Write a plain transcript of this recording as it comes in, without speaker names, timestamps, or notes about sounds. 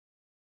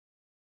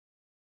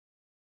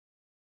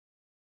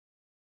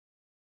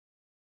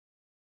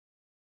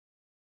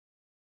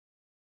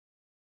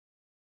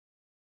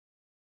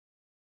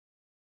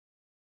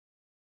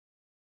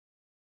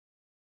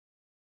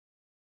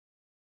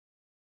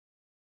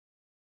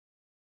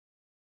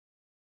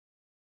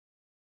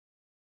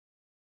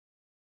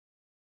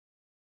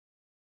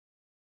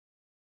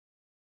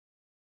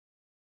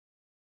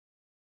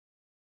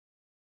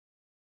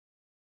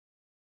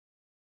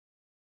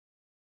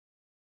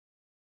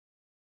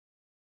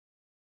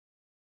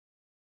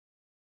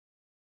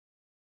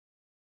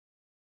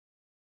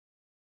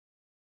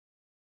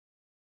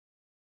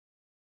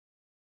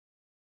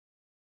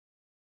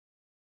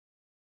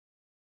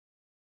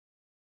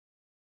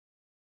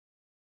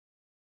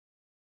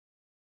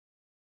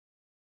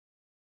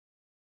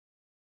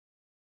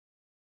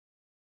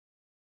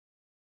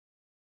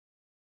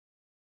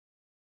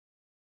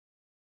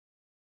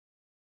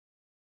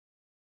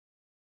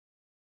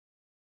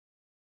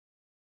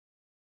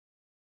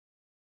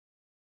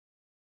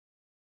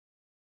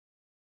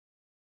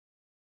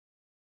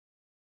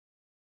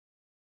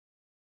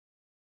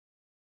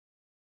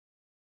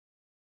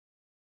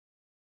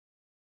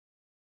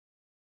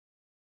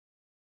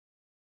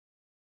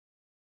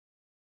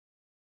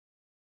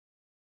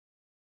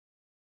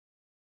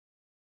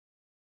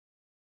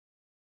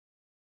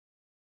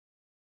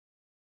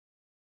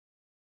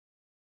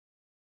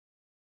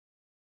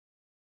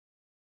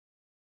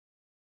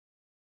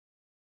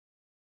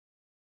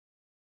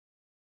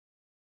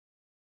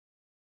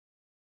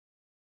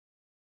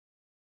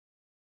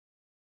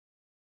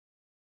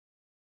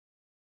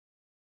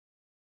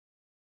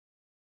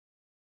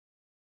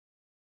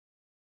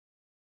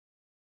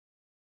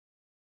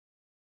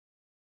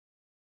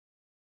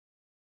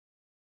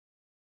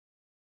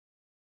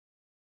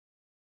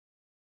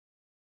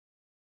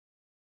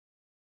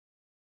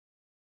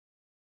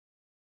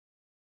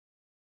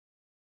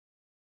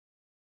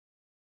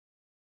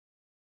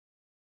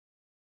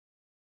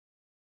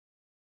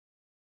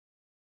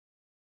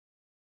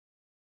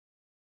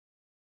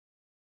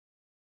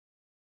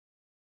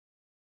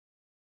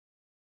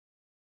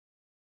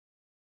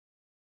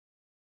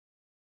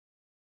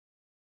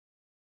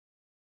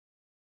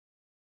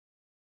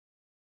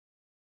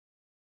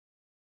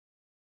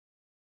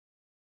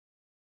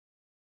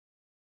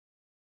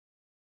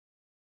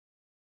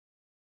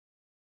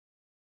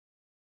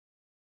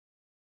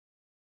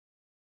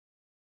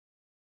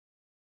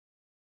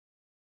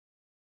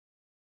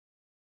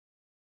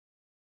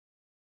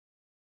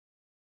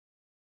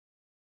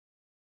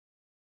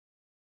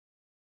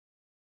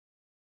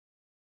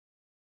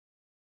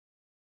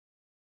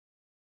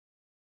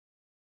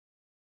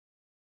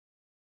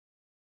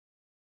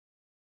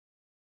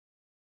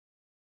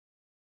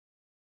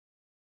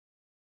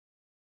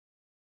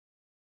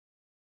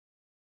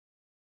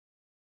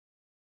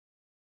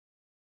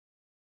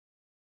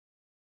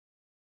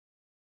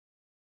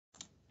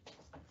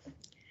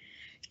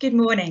Good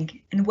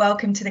morning and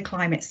welcome to the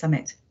Climate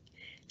Summit.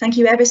 Thank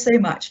you ever so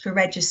much for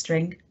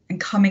registering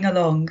and coming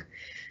along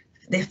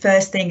the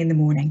first thing in the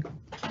morning.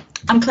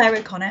 I'm Claire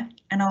O'Connor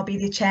and I'll be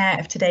the chair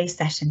of today's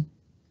session.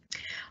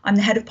 I'm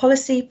the head of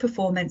policy,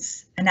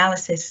 performance,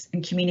 analysis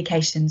and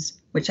communications,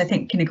 which I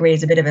think can agree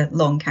is a bit of a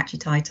long, catchy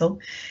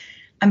title.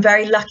 I'm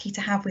very lucky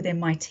to have within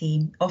my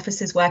team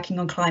officers working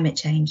on climate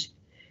change,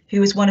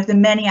 who is one of the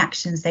many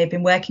actions they've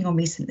been working on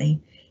recently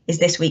is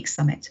this week's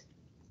summit.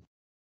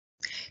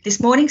 This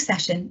morning's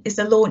session is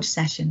the launch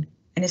session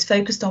and is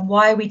focused on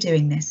why are we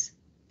doing this.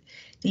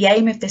 The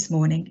aim of this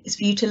morning is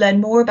for you to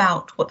learn more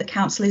about what the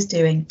Council is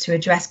doing to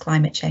address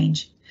climate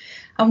change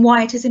and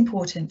why it is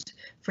important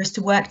for us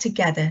to work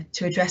together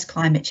to address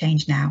climate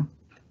change now.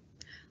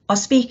 Our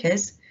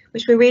speakers,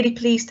 which we're really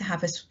pleased to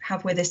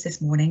have with us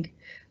this morning,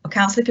 are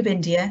Councillor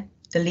Gobindia,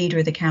 the leader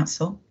of the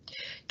Council,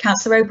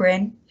 Councillor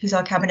O'Brien, who's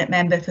our Cabinet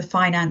Member for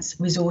Finance,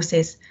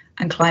 Resources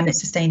and Climate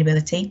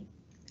Sustainability,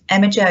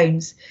 Emma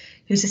Jones,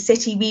 who's a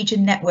City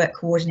Region Network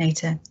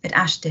Coordinator at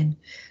Ashton,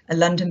 a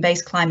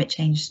London-based climate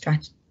change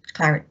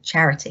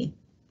charity.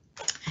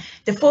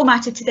 The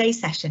format of today's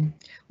session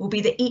will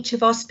be that each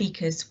of our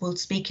speakers will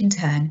speak in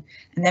turn,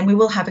 and then we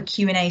will have a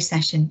Q&A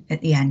session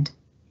at the end.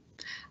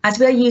 As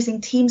we are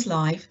using Teams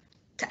Live,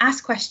 to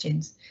ask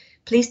questions,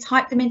 please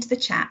type them into the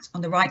chat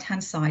on the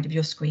right-hand side of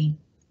your screen.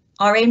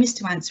 Our aim is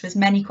to answer as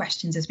many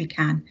questions as we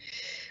can.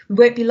 We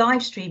won't be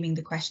live streaming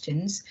the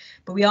questions,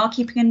 but we are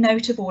keeping a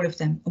note of all of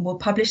them and we'll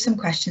publish some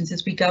questions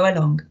as we go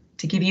along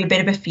to give you a bit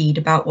of a feed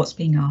about what's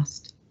being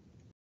asked.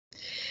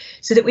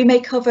 So that we may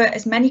cover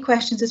as many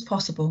questions as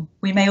possible,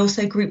 we may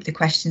also group the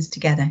questions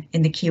together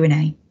in the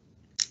Q&A.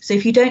 So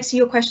if you don't see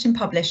your question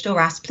published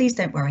or asked, please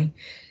don't worry.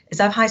 As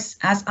I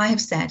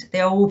have said, they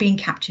are all being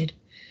captured.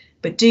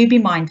 But do be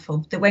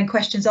mindful that when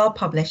questions are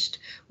published,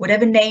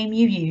 whatever name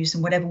you use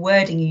and whatever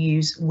wording you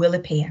use will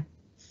appear.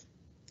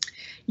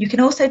 You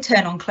can also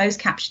turn on closed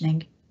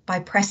captioning by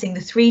pressing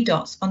the 3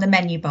 dots on the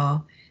menu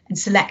bar and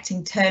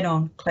selecting Turn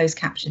on Closed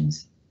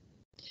Captions.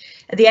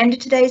 At the end of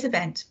today's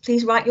event,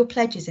 please write your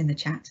pledges in the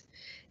chat.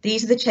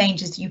 These are the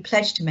changes you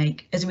pledge to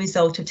make as a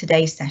result of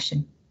today's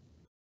session.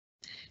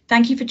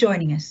 Thank you for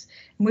joining us,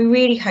 and we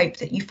really hope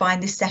that you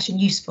find this session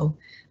useful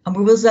and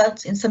will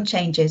result in some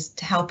changes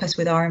to help us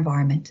with our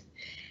environment.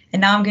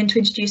 And now I'm going to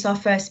introduce our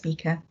first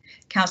speaker,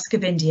 Councillor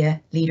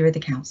Gobindia, Leader of the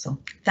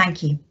Council.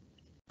 Thank you.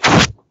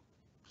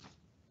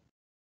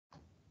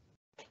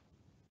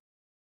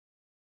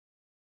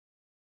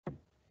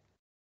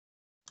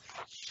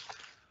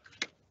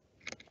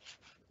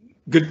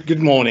 Good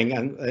morning,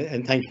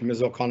 and thank you,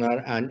 Ms.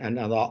 O'Connor and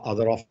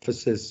other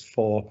officers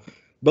for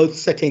both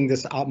setting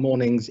this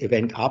morning's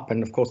event up,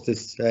 and of course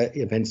this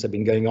events have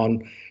been going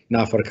on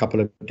now for a couple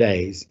of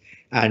days,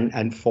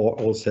 and for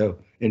also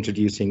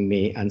introducing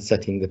me and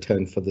setting the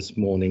tone for this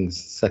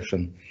morning's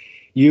session.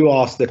 You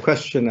asked the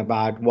question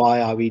about why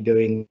are we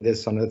doing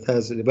this on a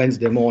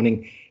Wednesday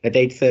morning at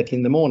 8:30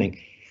 in the morning.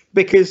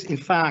 Because in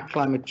fact,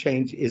 climate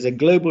change is a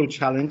global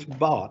challenge,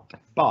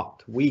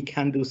 but we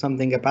can do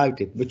something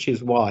about it, which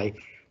is why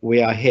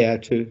we are here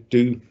to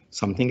do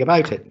something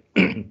about it.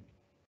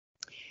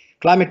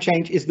 Climate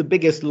change is the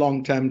biggest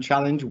long-term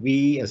challenge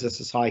we as a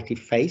society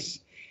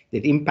face.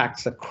 It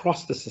impacts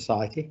across the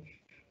society,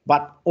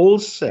 but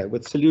also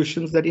with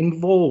solutions that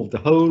involve the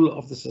whole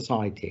of the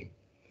society.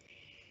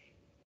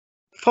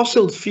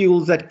 Fossil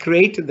fuels that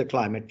created the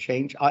climate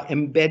change are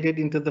embedded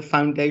into the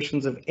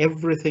foundations of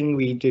everything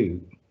we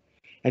do.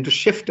 And to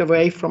shift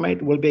away from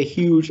it will be a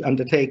huge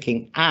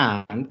undertaking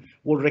and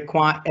will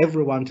require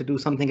everyone to do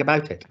something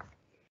about it.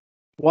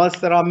 Whilst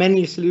there are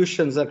many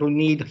solutions that will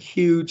need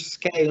huge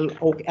scale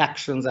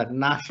actions at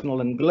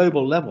national and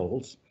global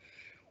levels,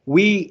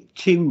 we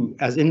too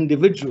as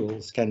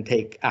individuals can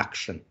take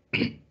action.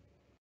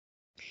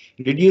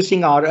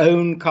 Reducing our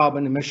own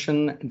carbon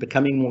emission and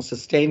becoming more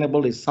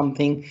sustainable is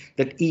something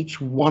that each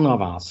one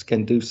of us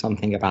can do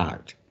something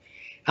about.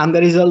 And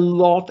there is a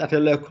lot at a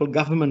local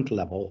government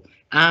level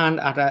and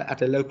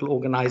at a local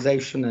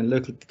organisation and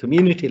local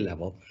community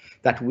level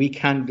that we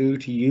can do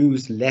to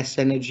use less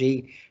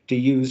energy, to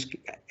use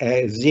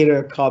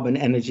zero carbon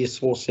energy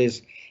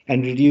sources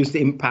and reduce the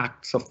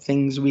impacts of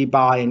things we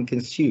buy and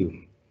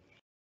consume.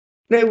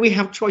 Now, we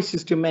have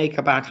choices to make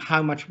about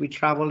how much we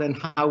travel and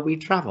how we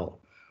travel.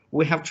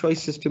 We have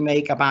choices to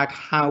make about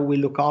how we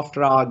look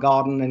after our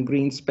garden and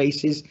green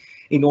spaces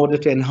in order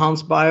to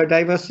enhance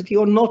biodiversity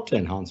or not to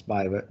enhance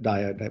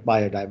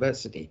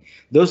biodiversity.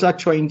 Those are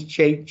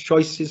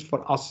choices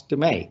for us to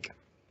make.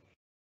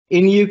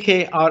 In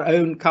UK, our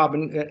own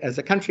carbon, as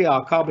a country,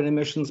 our carbon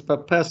emissions per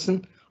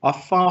person are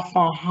far,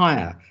 far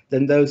higher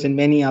than those in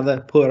many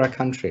other poorer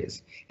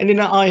countries. And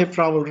I have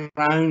travelled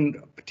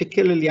around,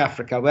 particularly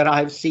Africa, where I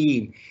have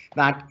seen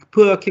that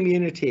poor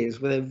communities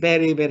with a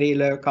very, very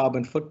low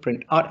carbon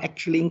footprint are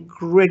actually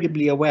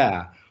incredibly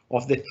aware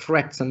of the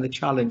threats and the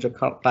challenge of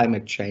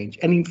climate change.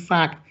 And in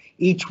fact,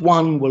 each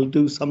one will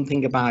do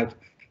something about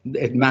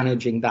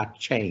managing that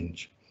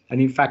change and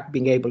in fact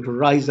being able to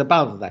rise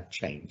above that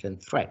change and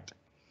threat.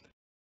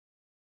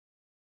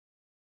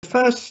 The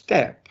first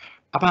step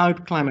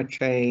about climate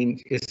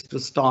change is to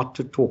start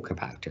to talk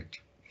about it.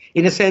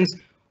 In a sense,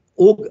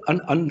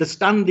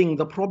 understanding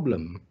the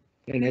problem,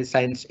 in a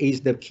sense,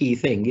 is the key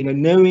thing. You know,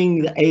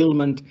 knowing the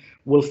ailment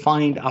will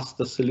find us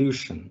the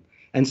solution.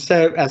 And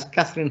so, as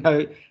Catherine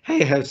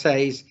Hayhoe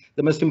says,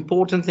 the most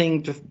important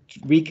thing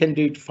we can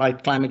do to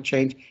fight climate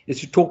change is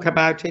to talk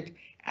about it.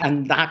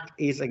 And that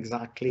is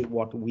exactly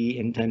what we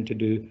intend to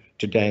do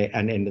today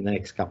and in the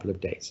next couple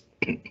of days.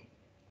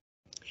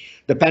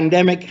 The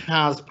pandemic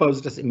has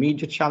posed us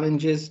immediate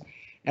challenges,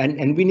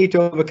 and we need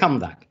to overcome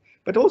that.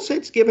 But also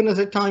it's given us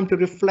a time to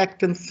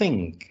reflect and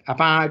think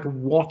about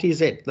what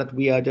is it that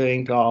we are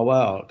doing to our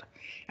world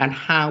and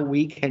how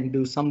we can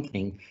do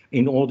something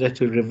in order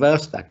to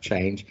reverse that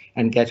change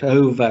and get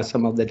over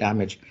some of the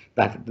damage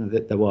that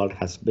the world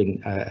has damage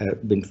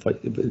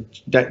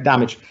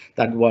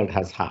that the world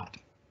has had.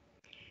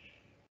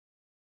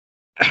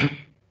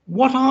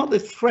 What are the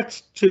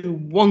threats to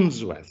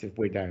Wandsworth if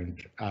we don't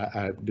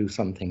do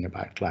something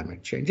about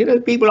climate change? You know,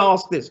 people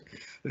ask this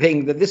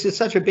thing that this is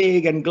such a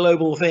big and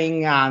global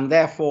thing, and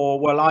therefore,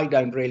 well, I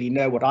don't really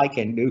know what I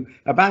can do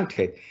about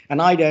it.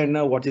 And I don't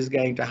know what is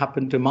going to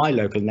happen to my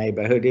local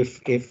neighborhood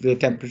if the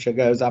temperature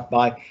goes up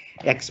by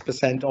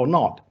X% or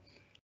not.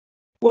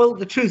 Well,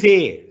 the truth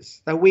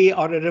is that we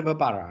are a river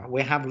borough.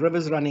 We have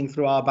rivers running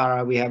through our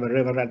borough. We have a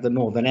river at the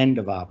northern end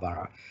of our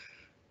borough.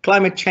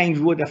 Climate change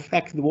would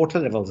affect the water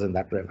levels in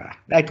that river.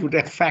 That would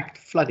affect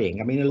flooding.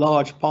 I mean, a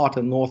large part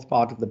of the north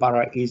part of the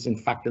borough is in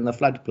fact in the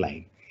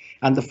floodplain.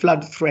 And the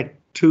flood threat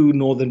to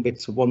northern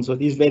bits of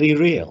Wandsworth is very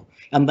real.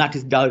 And that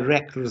is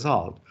direct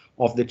result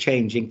of the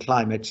changing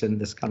climates in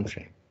this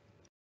country.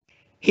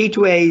 Heat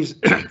waves,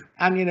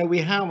 and you know, we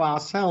have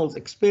ourselves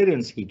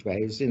experienced heat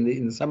waves in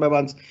the summer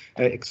months,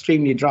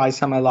 extremely dry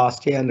summer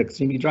last year and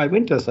extremely dry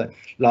winters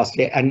last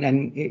year,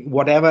 and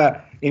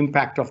whatever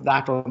impact of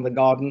that on the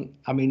garden,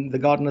 I mean, the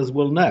gardeners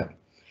will know.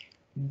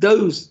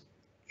 The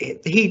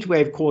heat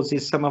wave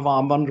causes some of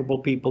our vulnerable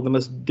people the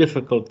most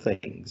difficult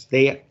things.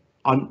 They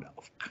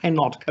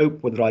cannot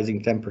cope with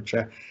rising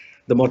temperature.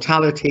 The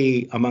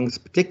mortality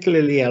amongst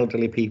particularly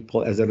elderly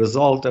people as a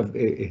result of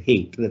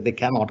heat that they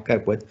cannot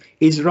cope with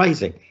is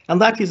rising. And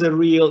that is a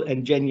real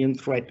and genuine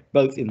threat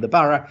both in the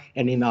borough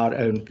and in our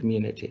own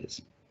communities.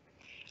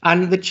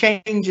 And the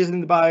changes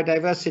in the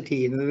biodiversity,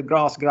 you know, the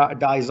grass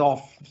dies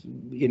off,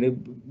 you know,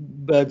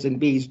 birds and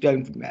bees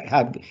don't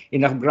have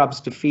enough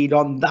grubs to feed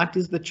on. That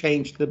is the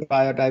change to the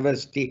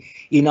biodiversity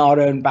in our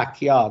own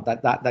backyard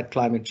that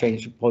climate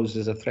change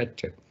poses a threat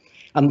to.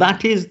 And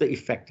that is the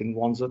effect in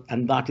Wandsworth,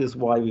 and that is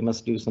why we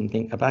must do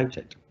something about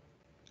it.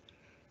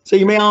 So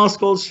you may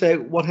ask also,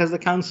 what has the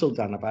council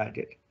done about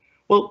it?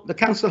 Well, the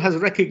council has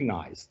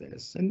recognised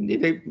this, and you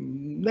know,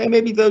 there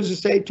may be those who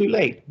say too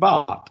late,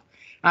 but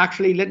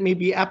actually, let me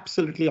be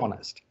absolutely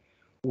honest.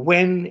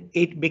 When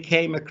it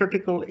became a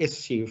critical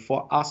issue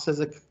for us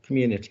as a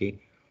community,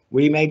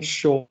 we made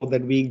sure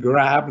that we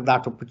grabbed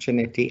that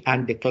opportunity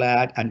and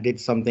declared and did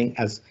something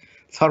as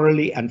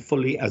thoroughly and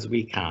fully as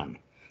we can.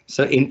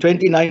 So in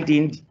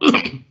 2019,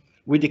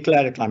 we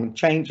declared a climate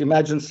change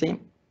emergency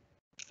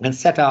and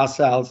set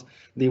ourselves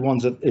the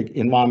Wandsworth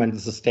environmental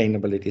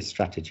sustainability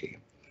strategy.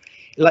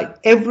 Like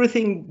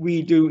everything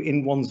we do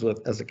in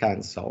Wandsworth as a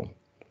council,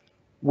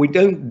 we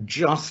don't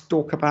just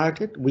talk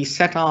about it. We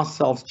set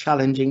ourselves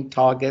challenging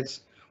targets.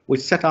 We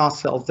set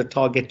ourselves the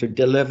target to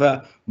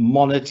deliver,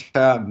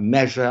 monitor,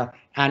 measure,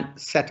 and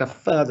set a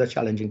further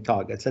challenging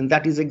targets. And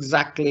that is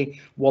exactly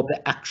what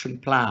the action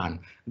plan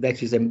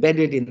that is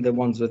embedded in the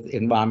Wandsworth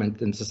Environment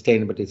and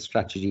Sustainability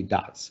Strategy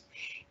does.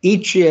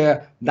 Each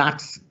year,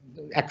 that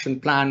action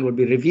plan will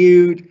be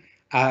reviewed,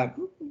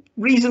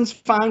 reasons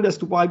found as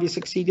to why we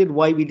succeeded,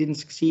 why we didn't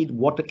succeed,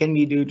 what can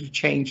we do to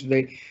change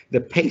the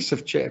pace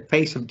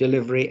of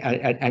delivery,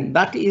 and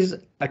that is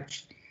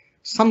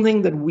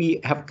something that we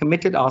have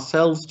committed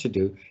ourselves to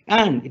do,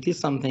 and it is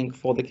something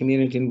for the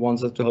community in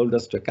Wandsworth to hold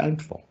us to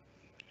account for.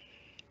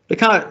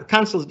 The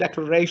council's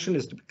declaration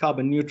is to be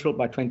carbon neutral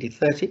by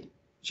 2030,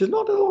 which is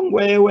not a long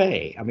way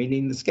away. I mean,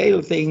 in the scale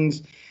of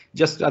things,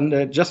 just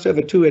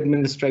over 2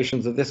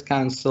 administrations of this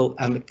council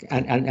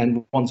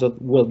and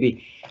Wandsworth will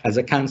be, as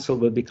a council,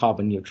 will be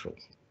carbon neutral.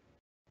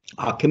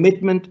 Our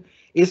commitment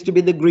is to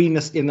be the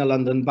greenest in the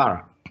London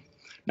borough.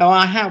 Now,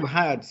 I have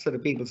had sort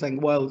of people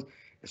saying, well,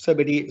 so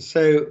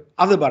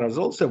other boroughs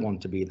also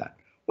want to be that.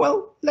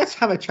 Well, let's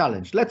have a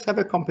challenge. Let's have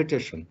a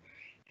competition.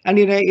 And,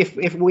 you know,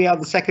 if we are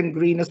the second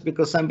greenest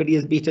because somebody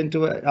has beaten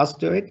us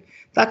to it,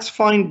 that's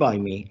fine by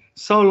me,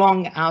 so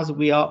long as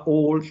we are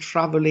all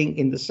traveling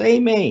in the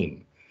same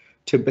aim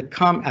to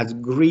become as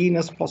green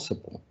as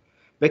possible.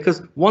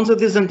 Because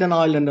Wandsworth isn't an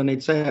island on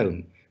its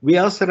own. We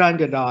are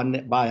surrounded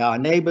by our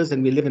neighbours,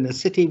 and we live in a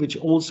city which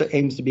also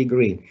aims to be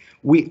green.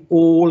 We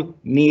all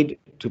need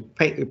to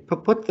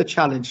put the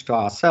challenge to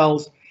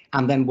ourselves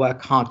and then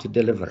work hard to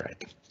deliver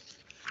it.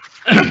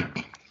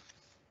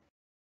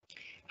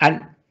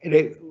 And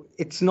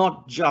it's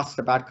not just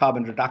about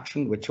carbon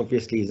reduction, which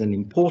obviously is an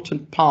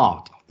important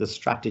part of the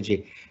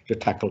strategy to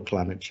tackle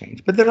climate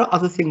change, but there are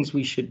other things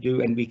we should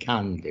do and we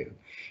can do.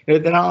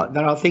 There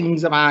are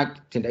things about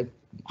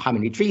how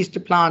many trees to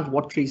plant,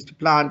 what trees to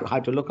plant, how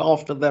to look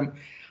after them,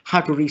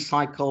 how to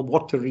recycle,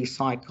 what to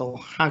recycle,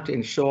 how to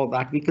ensure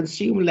that we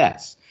consume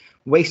less.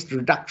 Waste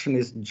reduction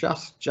is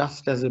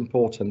just as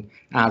important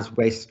as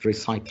waste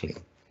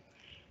recycling.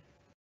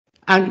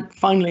 And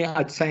finally,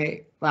 I'd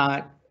say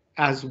that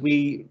as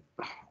we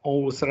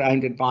all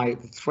surrounded by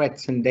the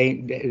threats and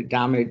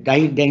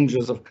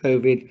dangers of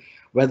COVID,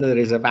 whether there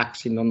is a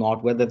vaccine or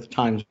not, whether the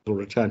times will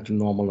return to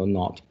normal or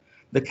not,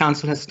 the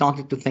Council has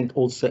started to think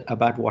also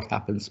about what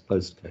happens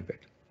post-COVID.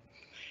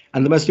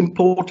 And the most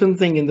important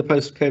thing in the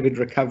post-COVID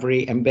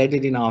recovery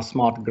embedded in our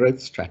smart growth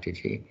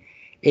strategy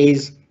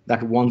is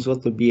that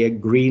Wandsworth will be a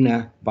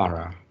greener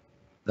borough,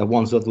 that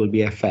Wandsworth will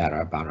be a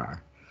fairer borough.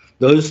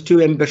 Those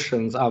two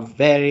ambitions are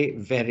very,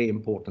 very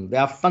important. They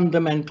are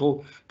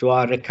fundamental to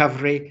our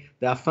recovery,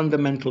 they are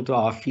fundamental to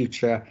our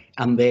future,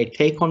 and they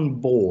take on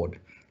board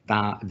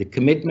the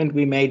commitment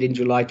we made in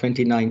July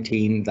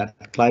 2019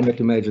 that climate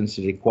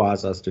emergency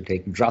requires us to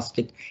take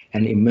drastic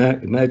and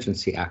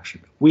emergency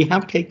action. We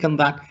have taken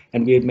that,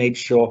 and we have made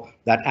sure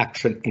that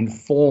action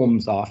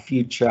informs our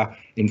future,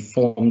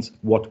 informs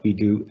what we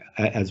do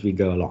as we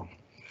go along.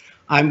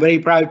 I'm very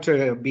proud to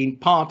have been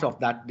part of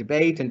that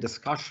debate and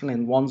discussion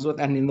in Wandsworth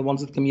and in the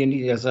Wandsworth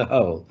community as a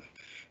whole,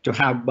 to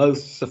have both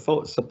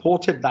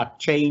supported that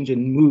change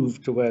and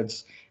move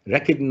towards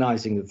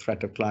recognizing the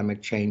threat of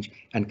climate change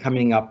and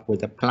coming up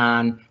with a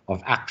plan of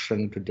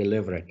action to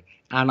deliver it.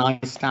 And I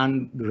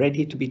stand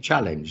ready to be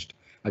challenged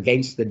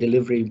against the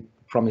delivery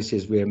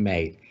promises we have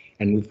made.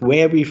 And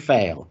where we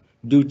fail,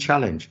 do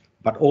challenge,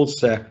 but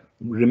also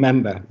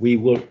remember, we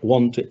will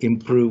want to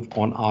improve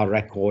on our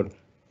record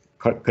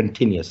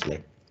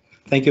continuously.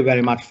 Thank you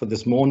very much for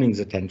this morning's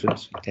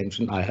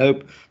attention. I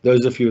hope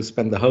those of you who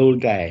spend the whole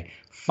day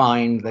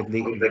find that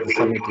the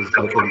summit is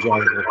both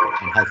enjoyable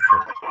and helpful.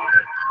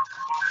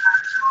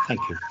 Thank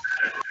you.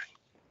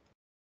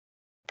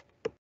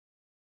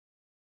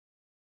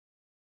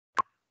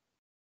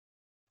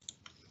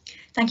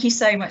 Thank you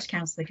so much,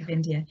 Councillor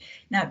Govindia.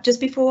 Now, just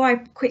before I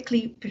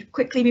quickly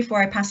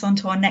before I pass on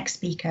to our next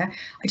speaker,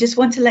 I just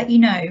want to let you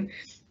know,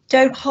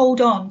 don't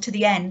hold on to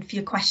the end for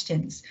your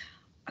questions.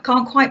 I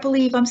can't quite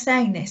believe I'm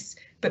saying this,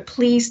 but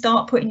please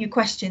start putting your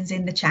questions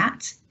in the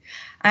chat.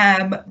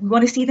 We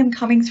want to see them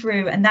coming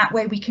through, and that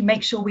way we can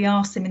make sure we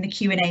ask them in the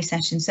Q&A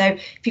session. So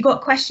if you've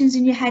got questions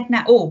in your head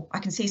now, oh, I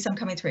can see some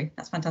coming through.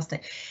 That's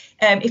fantastic.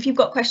 If you've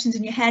got questions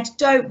in your head,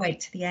 don't wait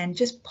to the end.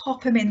 Just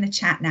pop them in the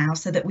chat now,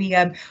 so that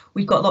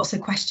we've got lots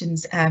of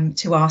questions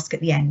to ask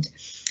at the end.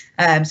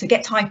 So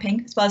get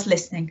typing as well as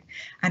listening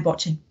and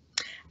watching.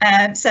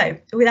 So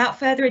without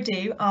further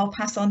ado, I'll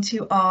pass on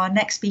to our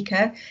next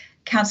speaker,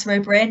 Councillor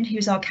O'Brien,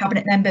 who's our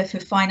Cabinet Member for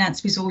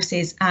Finance,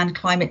 Resources and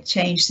Climate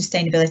Change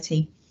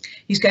Sustainability,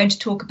 who's going to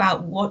talk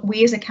about what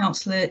we as a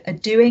council are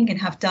doing and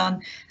have done,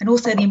 and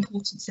also the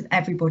importance of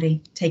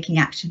everybody taking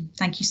action.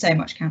 Thank you so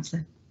much,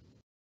 Councillor.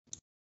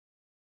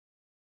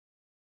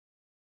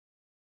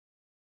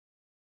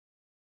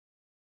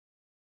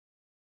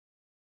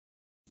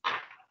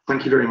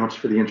 Thank you very much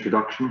for the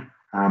introduction.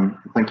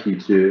 Thank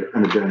you to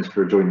Emma Jones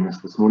for joining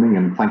us this morning,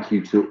 and thank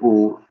you to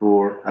all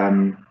for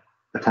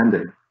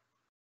attending.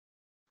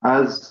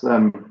 As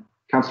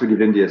Councillor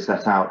Govindia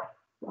set out,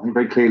 I think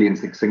very clearly and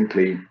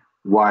succinctly,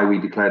 why we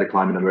declared a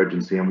climate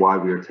emergency and why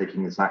we are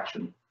taking this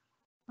action.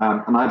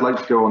 And I'd like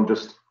to go on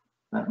just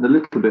a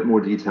little bit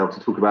more detail to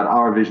talk about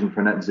our vision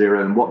for net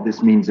zero and what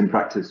this means in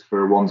practice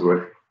for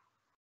Wandsworth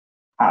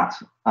at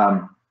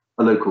a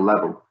local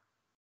level.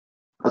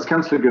 As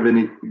Councillor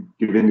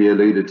Govindia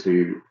alluded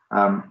to,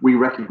 we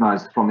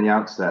recognised from the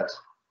outset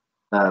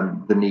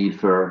the need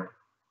for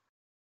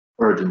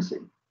urgency.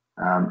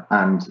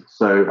 And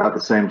so at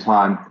the same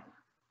time,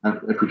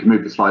 if we can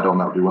move the slide on,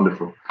 that would be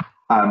wonderful.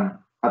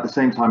 At the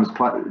same time as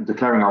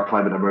declaring our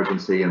climate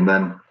emergency and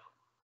then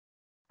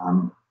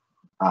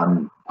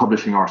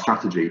publishing our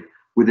strategy,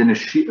 within a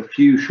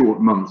few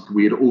short months,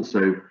 we had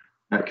also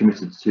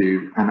committed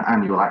to an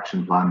annual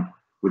action plan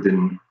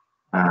within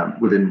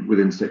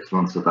 6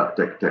 months of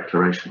that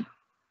declaration.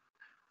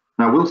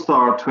 Now, whilst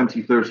our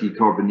 2030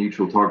 carbon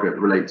neutral target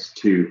relates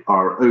to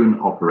our own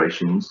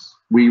operations,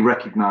 we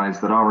recognise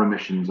that our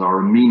emissions are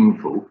a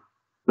meaningful,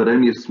 but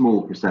only a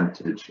small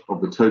percentage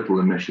of the total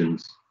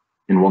emissions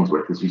in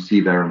Wandsworth, as you see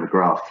there in the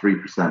graph,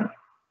 3%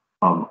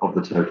 of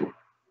the total.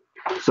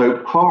 So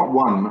part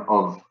one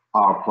of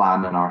our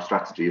plan and our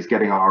strategy is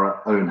getting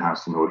our own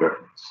house in order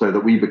so that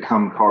we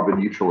become carbon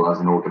neutral as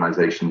an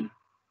organisation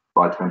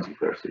by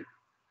 2030.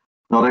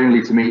 Not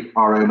only to meet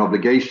our own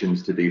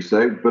obligations to do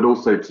so, but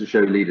also to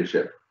show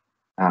leadership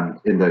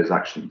in those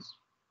actions.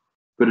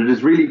 But it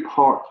is really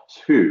part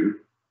two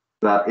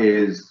that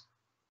is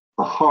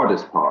the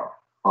hardest part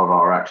of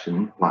our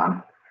action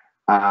plan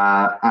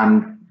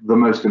and the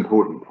most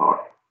important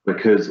part,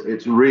 because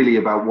it's really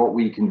about what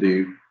we can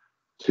do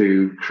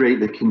to create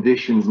the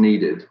conditions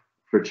needed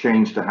for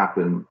change to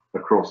happen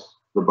across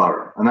the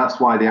borough. And that's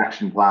why the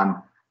action plan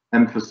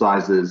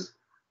emphasises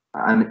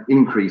an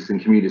increase in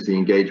community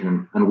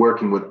engagement and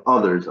working with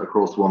others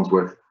across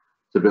Wandsworth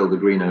to build a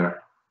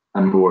greener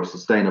and more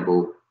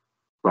sustainable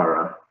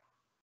borough.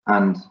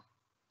 and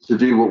to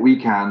do what we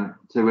can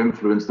to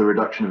influence the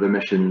reduction of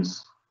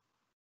emissions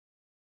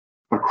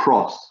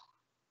across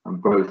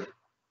both,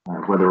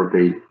 whether it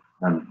be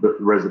the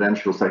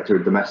residential sector,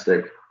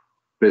 domestic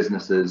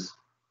businesses,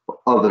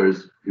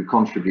 others who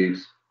contribute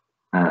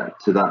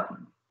to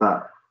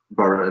that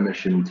borough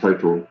emission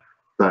total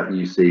that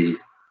you see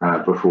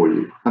before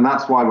you. And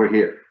that's why we're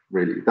here,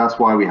 really. That's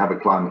why we have a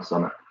climate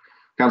summit.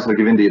 Councillor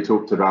Govindia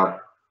talked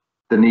about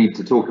the need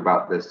to talk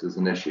about this as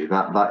an issue.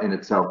 That in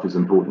itself is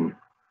important.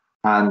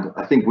 And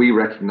I think we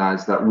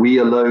recognise that we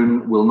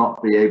alone will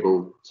not be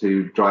able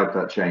to drive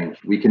that change.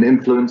 We can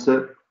influence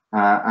it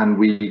and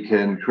we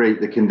can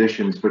create the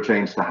conditions for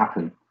change to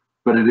happen.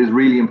 But it is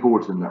really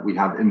important that we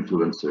have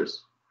influencers.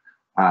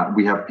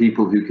 We have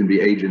people who can be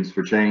agents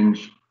for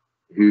change,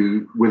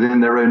 who within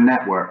their own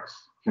networks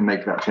can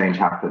make that change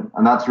happen.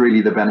 And that's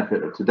really the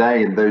benefit of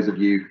today. And those of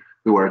you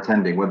who are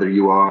attending, whether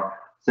you are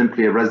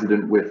simply a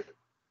resident with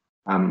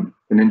an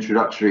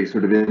introductory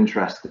sort of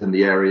interest in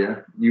the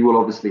area, you will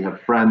obviously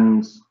have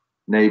friends,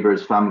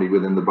 neighbours, family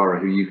within the borough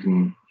who you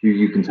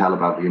can tell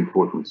about the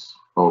importance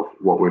of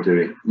what we're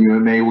doing. You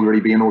may already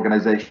be an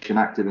organisation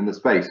active in the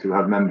space who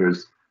have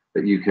members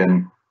that you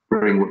can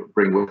bring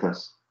with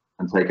us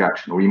and take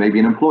action, or you may be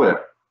an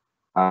employer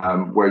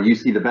where you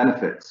see the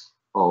benefits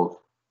of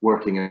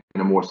working in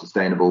a more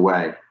sustainable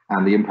way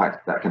and the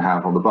impact that can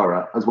have on the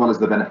borough, as well as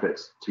the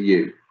benefits to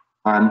you.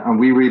 And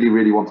we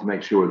really want to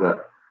make sure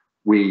that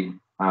we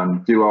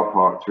do our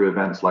part through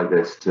events like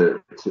this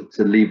to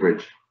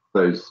leverage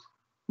those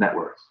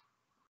networks.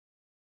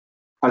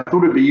 I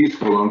thought it'd be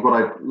useful, and what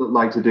I'd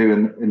like to do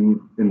in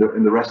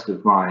the rest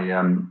of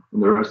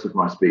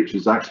my speech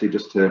is actually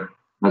just to,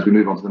 as we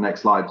move on to the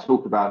next slide,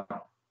 talk about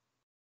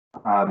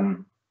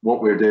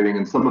what we're doing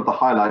and some of the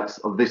highlights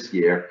of this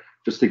year,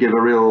 just to give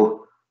a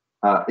real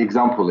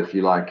example, if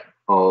you like,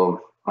 of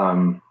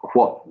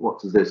what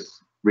does this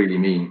really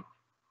mean.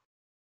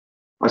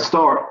 I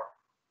start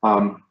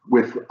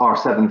with our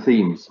 7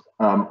 themes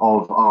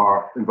of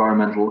our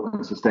environmental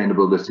and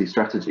sustainability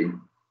strategy.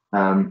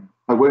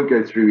 I won't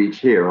go through each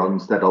here,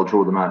 instead I'll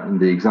draw them out in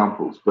the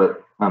examples,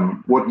 but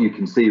what you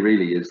can see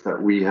really is that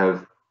we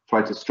have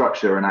tried to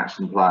structure an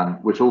action plan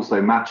which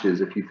also matches,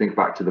 if you think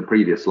back to the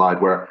previous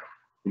slide, where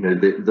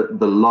the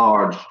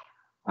large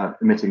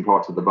emitting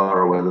parts of the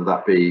borough, whether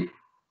that be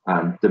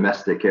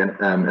domestic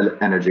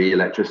energy,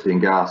 electricity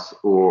and gas,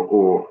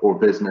 or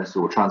business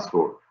or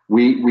transport,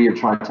 we have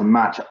tried to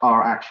match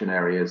our action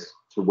areas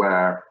to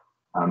where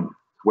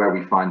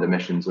we find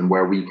emissions and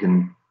where we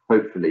can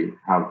hopefully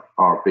have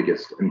our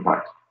biggest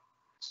impact.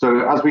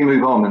 So as we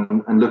move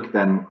on and look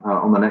then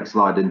on the next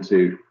slide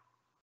into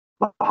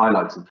the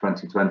highlights of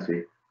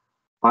 2020,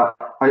 I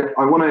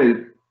want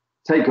to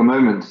take a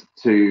moment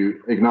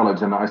to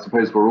acknowledge, and I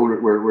suppose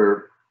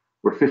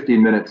we're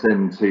 15 minutes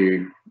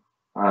into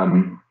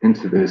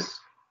this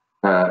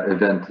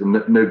event,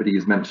 and nobody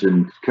has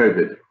mentioned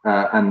COVID,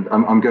 and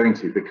I'm going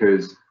to,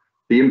 because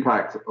the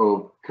impact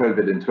of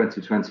COVID in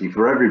 2020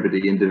 for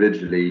everybody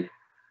individually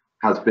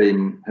has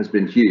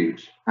been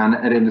huge, and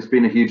it has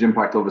been a huge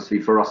impact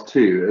obviously for us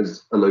too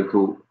as a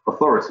local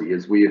authority,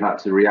 as we have had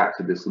to react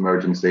to this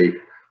emergency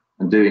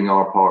and doing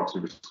our part to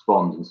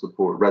respond and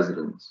support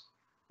residents.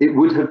 It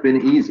would have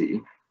been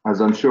easy,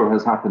 as I'm sure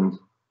has happened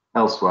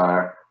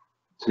elsewhere,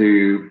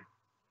 to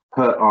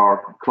put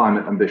our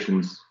climate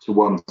ambitions to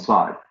one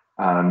side.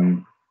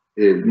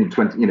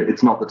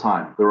 It's not the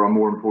time. There are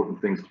more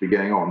important things to be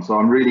going on. So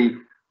I'm really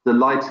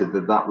delighted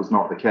that that was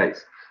not the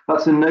case.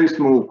 That's in no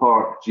small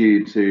part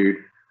due to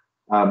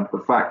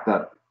the fact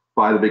that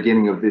by the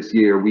beginning of this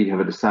year, we have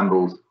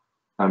assembled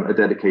a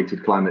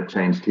dedicated climate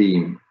change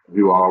team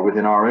who are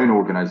within our own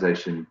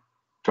organisation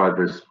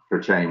drivers for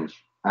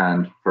change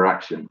and for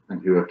action,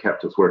 and who have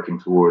kept us working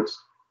towards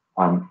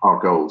our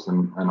goals.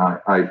 And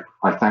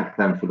I thank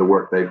them for the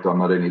work they've done,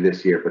 not only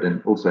this year, but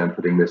also in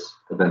putting this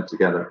event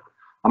together.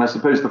 And I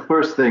suppose the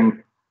first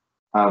thing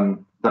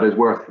that is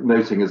worth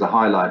noting as a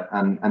highlight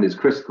and is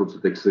critical to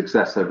the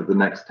success over the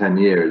next 10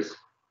 years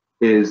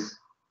is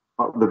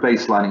the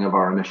baselining of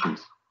our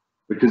emissions.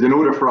 Because in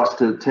order for us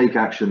to take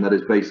action that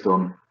is based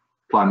on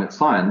climate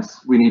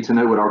science, we need to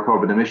know what our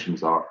carbon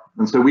emissions are.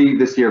 And so we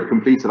this year have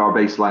completed our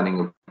baselining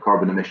of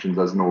carbon emissions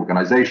as an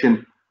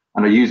organisation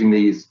and are using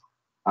these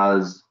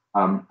as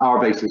our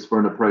basis for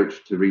an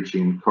approach to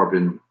reaching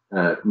carbon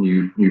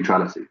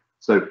neutrality.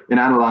 So in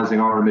analysing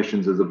our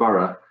emissions as a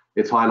borough,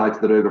 it's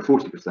highlighted that over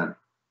 40%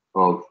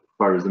 of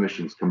borough's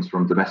emissions comes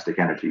from domestic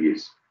energy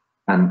use,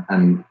 and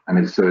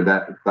so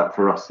that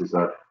for us is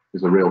a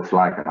real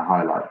flag and a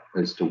highlight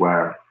as to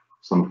where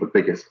some of the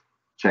biggest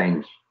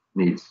change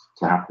needs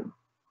to happen.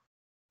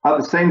 At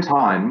the same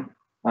time,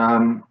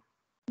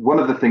 one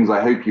of the things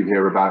I hope you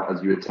hear about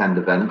as you attend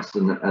events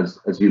and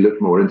as you look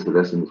more into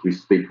this and as we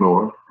speak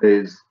more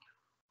is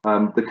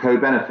the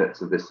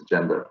co-benefits of this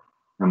agenda.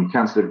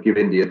 Councillor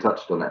Govindia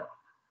touched on it,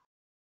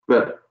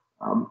 but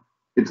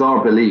it's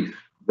our belief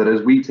that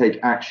as we take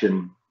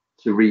action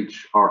to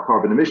reach our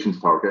carbon emissions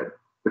target,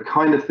 the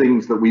kind of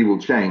things that we will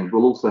change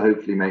will also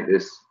hopefully make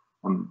this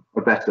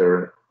a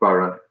better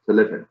borough to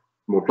live in,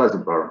 more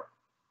pleasant borough.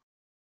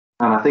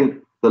 And I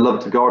think the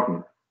Love to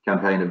Garden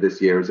campaign of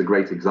this year is a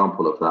great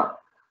example of that.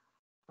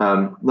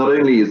 Not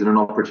only is it an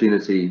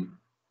opportunity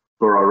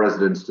for our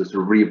residents to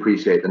sort of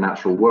reappreciate the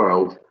natural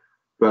world,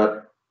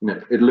 but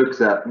it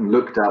looked at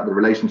the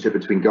relationship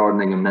between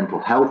gardening and mental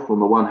health on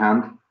the one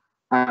hand,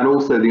 and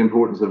also the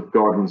importance of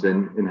gardens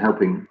in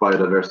helping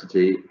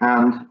biodiversity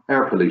and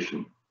air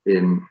pollution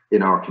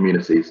in our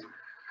communities.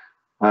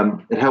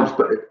 It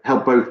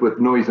helps both with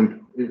noise and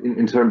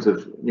in terms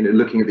of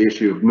looking at the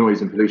issue of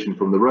noise and pollution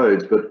from the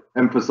roads, but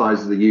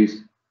emphasises the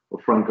use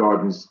of front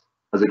gardens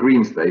as a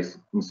green space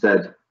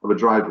instead of a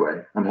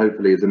driveway, and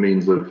hopefully as a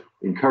means of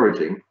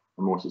encouraging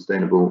more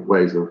sustainable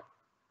ways of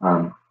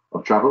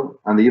travel,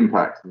 and the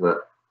impact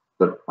that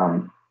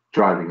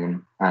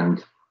driving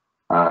and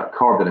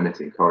carbon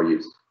emitting car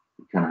use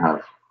can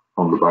have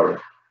on the borough.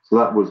 So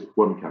that was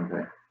one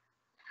campaign.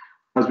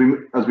 As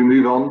we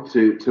move on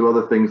to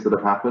other things that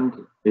have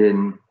happened,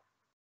 in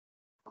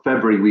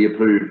February we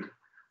approved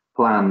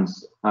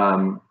plans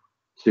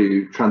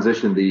to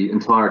transition the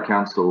entire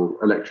council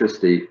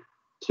electricity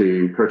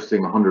to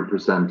purchasing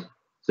 100%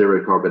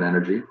 zero carbon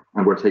energy,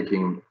 and we're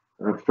taking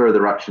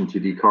further action to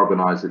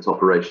decarbonise its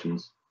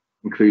operations,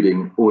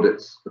 including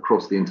audits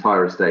across the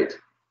entire estate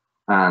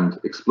and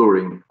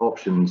exploring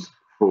options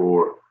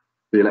for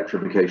the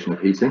electrification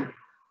of heating.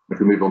 If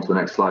we move on to the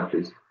next slide,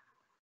 please.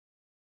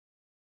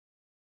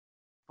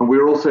 And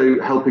we're also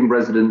helping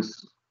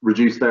residents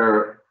reduce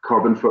their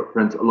carbon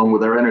footprint along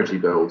with their energy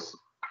bills.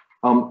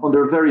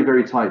 Under a very,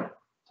 very tight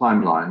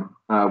timeline,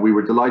 we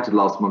were delighted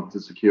last month to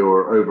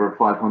secure over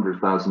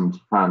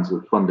 £500,000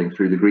 of funding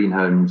through the Green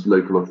Homes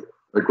Local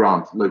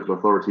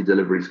Authority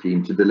Delivery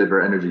Scheme to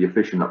deliver energy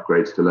efficient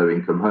upgrades to low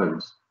income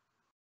homes.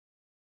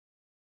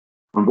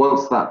 And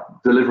whilst the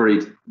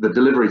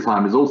delivery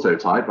time is also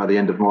tight by the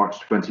end of March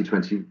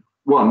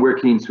 2021, we're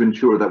keen to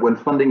ensure that when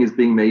funding is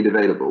being made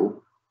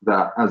available,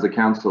 that as a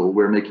council,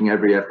 we're making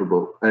every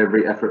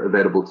effort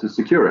available to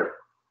secure it,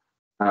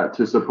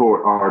 to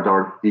support our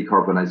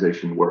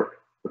decarbonisation work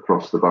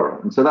across the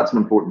borough. And so that's an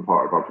important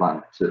part of our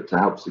plan, to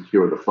help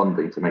secure the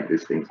funding to make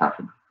these things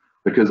happen.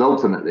 Because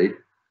ultimately,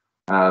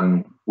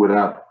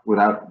 without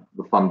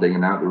the funding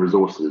and without the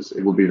resources,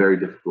 it will be very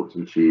difficult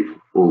to achieve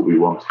all we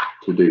want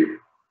to do.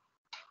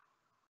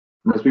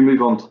 And as we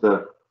move on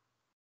to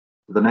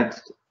the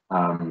next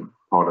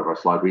part of our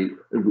slide,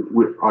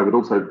 I would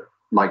also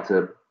like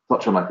to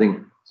touch on, I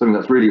think, something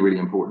that's really, really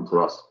important to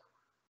us,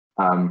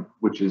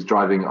 which is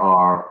driving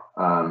our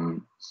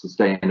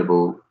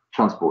sustainable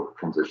transport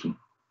transition.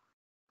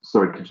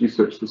 Sorry, could you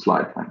switch the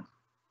slide, thanks?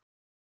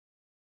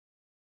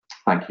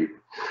 Thank you.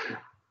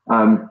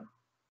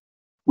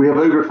 We have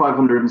over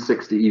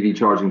 560 EV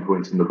charging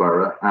points in the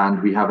borough,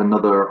 and we have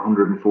another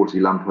 140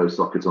 lamppost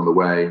sockets on the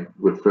way,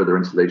 with further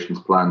installations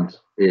planned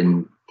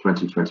in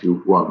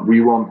 2021.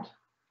 We want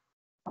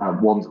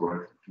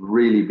Wandsworth to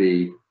really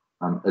be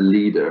a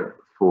leader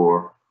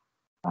for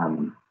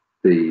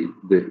the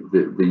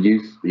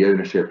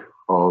ownership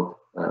of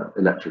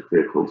electric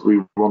vehicles.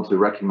 We want to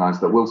recognise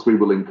that whilst we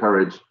will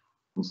encourage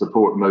and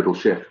support modal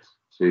shift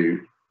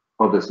to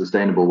other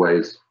sustainable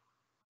ways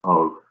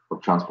of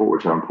transport,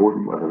 which are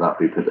important, whether that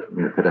be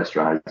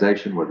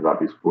pedestrianisation, whether that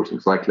be supporting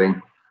cycling,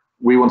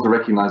 we want to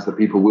recognise that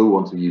people will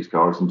want to use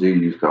cars and do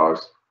use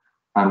cars,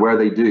 and where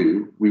they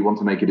do, we want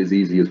to make it as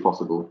easy as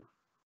possible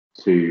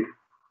to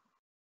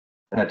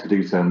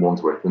do so in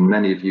Wandsworth. And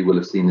many of you will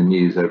have seen the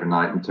news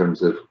overnight in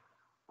terms of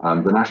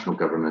the national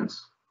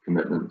government's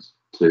commitment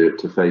to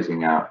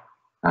phasing out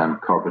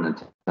carbon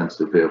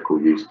intensive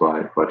vehicle use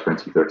by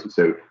 2030.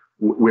 So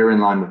we're in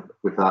line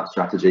with that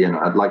strategy, and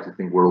I'd like to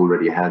think we're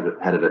already ahead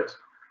of it.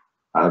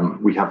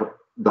 We have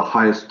the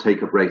highest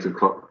take-up rate of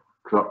car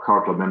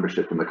club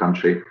membership in the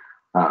country,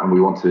 and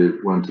we want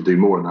to do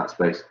more in that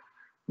space.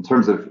 In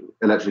terms of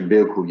electric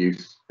vehicle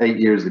use, 8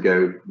 years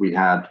ago we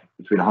had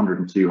between 100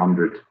 and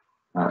 200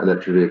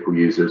 electric vehicle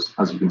users.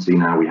 As you can see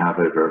now, we have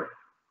over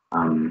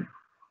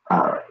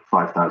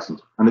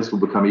 5,000, and this will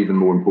become even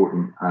more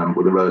important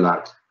with the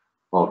rollout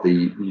of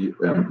the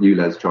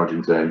ULEZ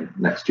charging zone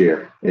next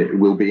year. It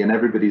will be in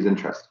everybody's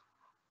interest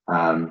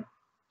to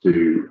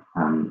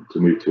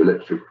move to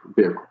electric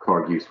vehicle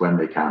car use when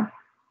they can.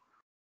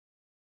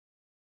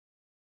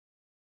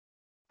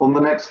 On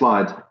the next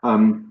slide,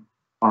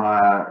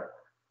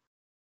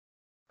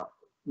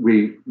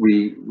 we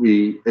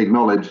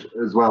acknowledge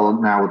as well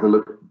now, with a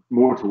look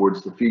more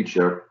towards the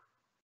future,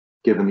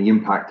 given the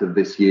impact of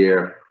this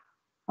year,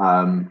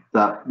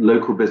 that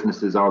local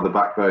businesses are the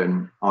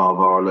backbone of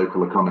our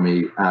local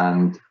economy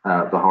and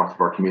the heart of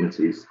our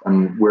communities,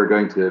 and we're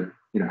going to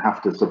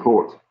have to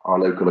support our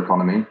local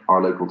economy,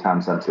 our local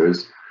town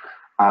centres,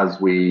 as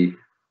we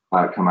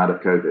come out of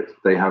COVID.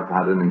 They have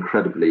had an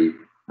incredibly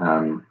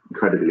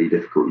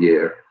difficult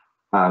year,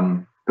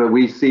 but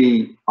we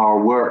see our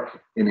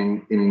work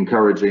in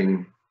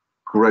encouraging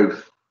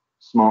growth,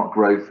 smart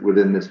growth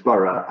within this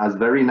borough, as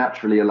very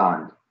naturally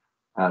aligned,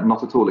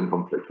 not at all in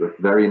conflict with,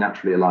 very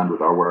naturally aligned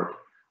with our work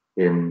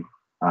in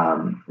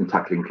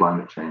tackling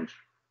climate change.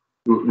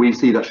 We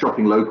see that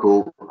shopping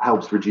local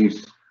helps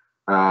reduce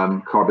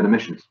carbon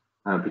emissions,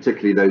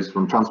 particularly those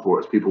from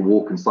transport, as people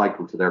walk and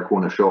cycle to their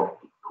corner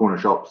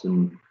shops,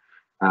 and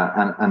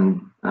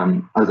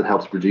as it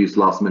helps reduce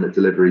last-minute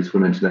deliveries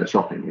from internet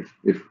shopping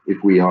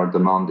if we are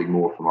demanding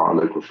more from our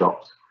local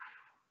shops.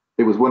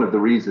 It was one of the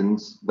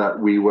reasons that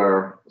we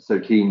were so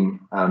keen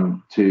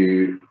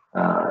to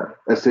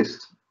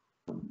assist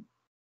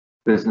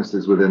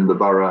businesses within the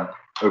borough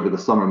over the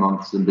summer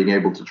months and being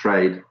able to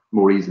trade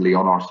more easily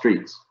on our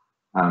streets.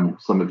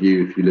 Some of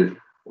you, if you live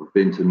or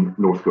been to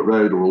Northcote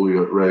Road or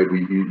Allyoke Road,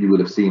 you will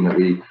have seen that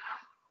we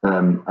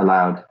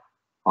allowed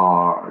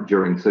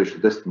during social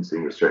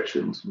distancing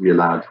restrictions, we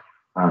allowed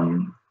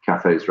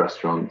cafes,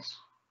 restaurants,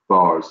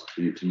 bars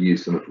to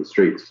use some of the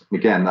streets. And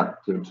again,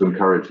 that to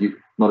encourage you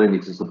not only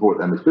to support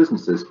them as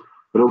businesses,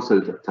 but also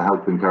to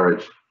help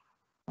encourage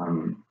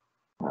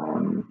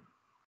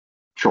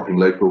shopping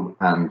local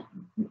and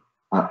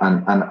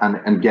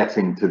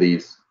getting to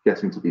these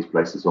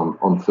places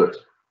on foot.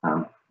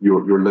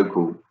 Your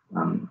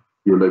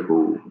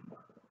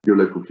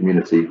local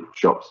community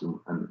shops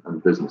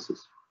and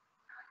businesses.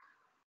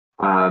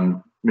 I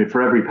mean,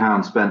 for every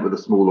pound spent with a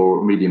small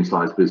or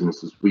medium-sized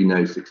businesses, we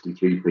know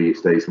 63p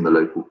stays in the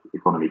local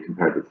economy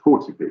compared with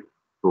 40p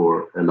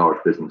for a large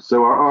business.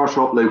 So our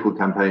Shop Local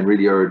campaign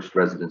really urged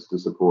residents to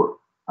support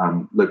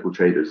local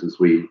traders as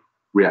we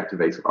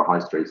reactivated our high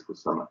streets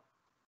this summer.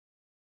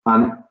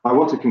 And I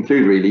want to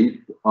conclude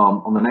really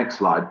on the next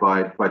slide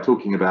by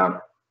talking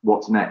about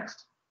what's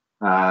next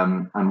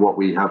and what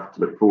we have to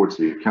look forward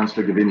to.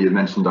 Councillor Gavinia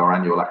mentioned our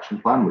annual action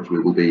plan, which we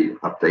will be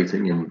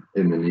updating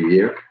in the new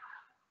year.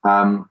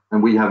 And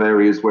we have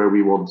areas where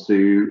we want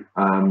to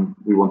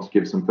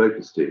give some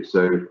focus to.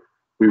 So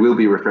we will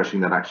be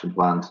refreshing that action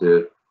plan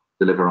to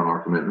deliver on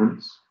our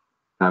commitments.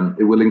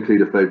 It will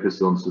include a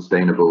focus on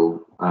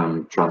sustainable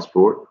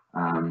transport,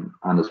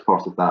 and as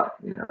part of that,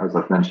 as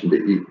I've mentioned,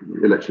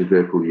 electric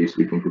vehicle use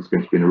we think is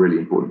going to be a really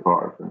important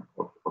part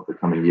of the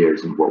coming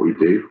years and what we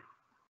do.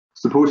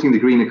 Supporting the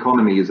green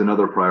economy is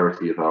another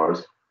priority of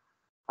ours.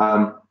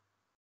 I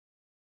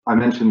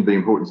mentioned the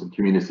importance of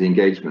community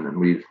engagement, and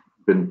we've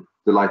been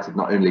delighted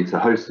not only to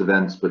host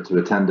events but to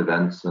attend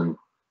events. And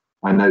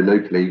I know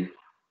locally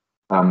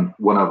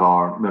one of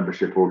our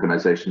membership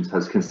organisations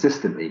has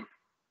consistently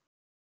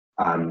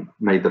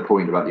made the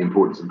point about the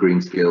importance of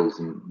green skills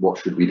and what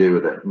should we do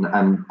with it,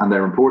 and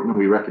they're important, and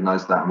we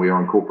recognise that, and we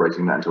are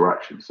incorporating that into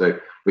action. So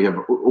we have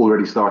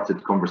already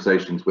started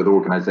conversations with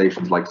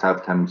organisations like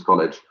South Thames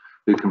College,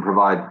 who can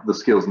provide the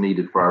skills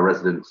needed for our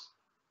residents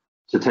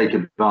to take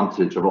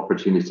advantage of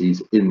opportunities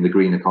in the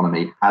green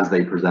economy as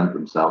they present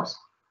themselves,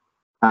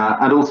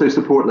 and also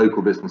support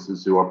local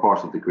businesses who are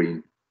part of the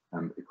green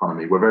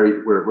economy.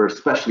 We're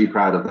especially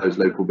proud of those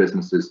local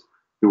businesses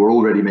who are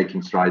already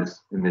making strides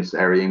in this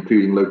area,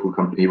 including local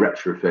company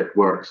Retrofit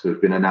Works, who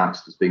have been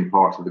announced as being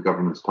part of the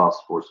government's task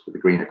force for the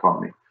green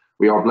economy.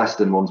 We are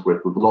blessed in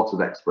Wandsworth with lots of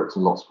experts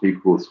and lots of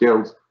people with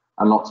skills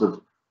and lots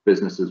of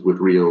businesses with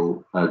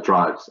real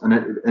drives.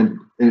 And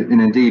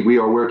indeed, we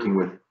are working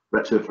with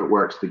Retrofit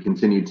Works to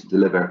continue to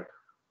deliver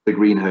the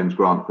Green Homes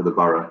grant for the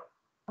borough,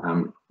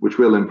 which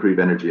will improve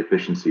energy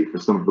efficiency for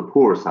some of the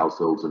poorest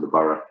households in the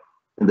borough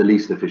and the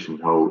least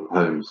efficient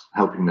homes,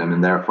 helping them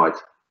in their fight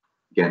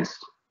against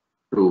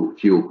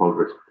fuel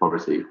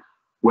poverty.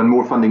 When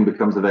more funding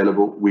becomes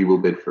available, we will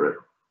bid for it.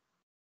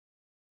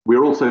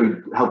 We're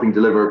also helping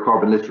deliver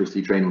carbon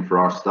literacy training for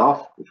our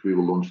staff, which we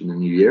will launch in the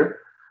new year,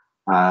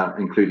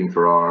 including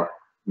for our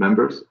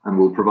members, and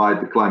will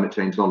provide the climate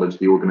change knowledge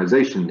the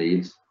organisation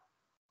needs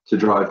to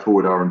drive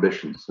forward our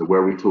ambitions. So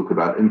where we talk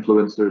about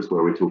influencers,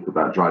 where we talk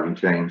about driving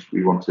change,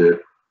 we want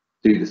to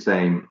do the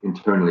same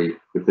internally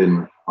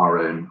within our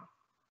own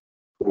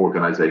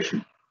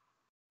organisation.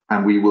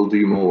 And we will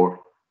do more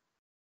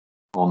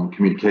on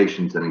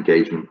communications and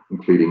engagement,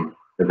 including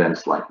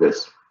events like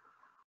this.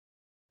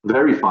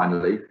 Very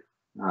finally,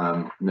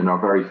 in our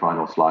very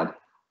final slide,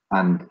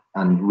 and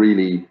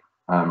really,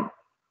 I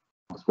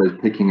suppose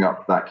picking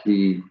up that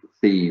key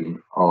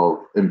theme of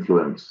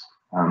influence,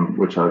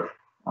 which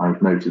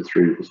I've noted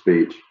through the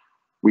speech,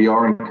 we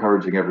are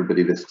encouraging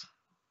everybody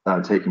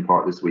taking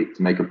part this week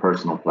to make a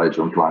personal pledge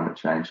on climate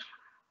change,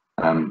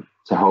 to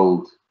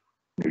hold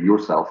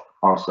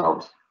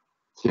ourselves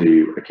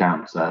to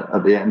account.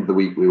 At the end of the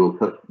week, we will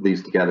put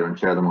these together and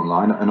share them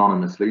online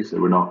anonymously, so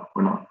we're not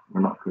going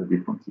to be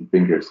pointing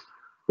fingers.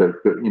 But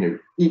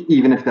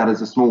even if that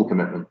is a small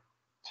commitment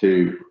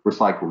to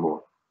recycle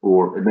more,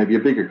 or it may be a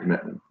bigger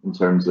commitment in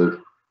terms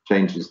of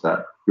changes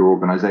that your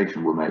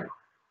organisation will make,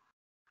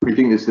 we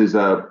think this is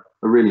a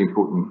really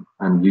important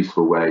and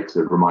useful way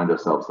to remind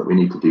ourselves that we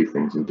need to do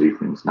things and do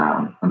things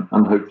now,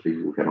 and hopefully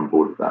you'll get on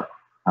board with that.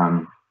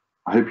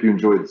 I hope you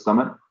enjoyed the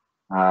summit,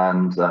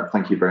 and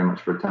thank you very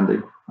much for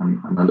attending,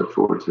 and I look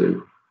forward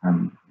to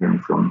hearing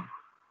from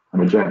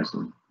Emma Jones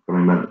in the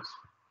coming moments.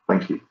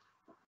 Thank you.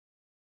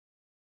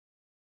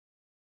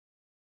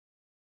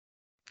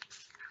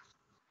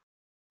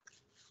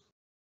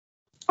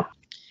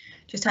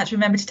 Just had to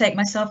remember to take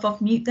myself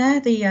off mute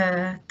there,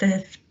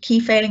 the key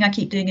failing I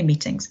keep doing in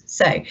meetings.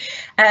 So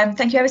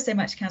thank you ever so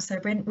much, Councillor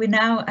Bryn. We're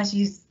now, as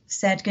you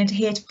said, going to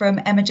hear from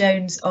Emma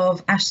Jones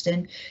of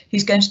Ashton,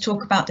 who's going to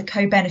talk about the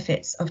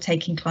co-benefits of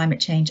taking climate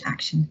change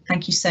action.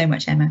 Thank you so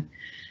much, Emma.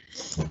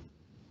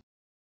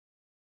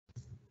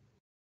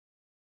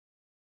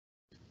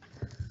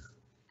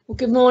 Well,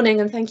 good morning,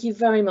 and thank you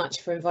very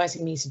much for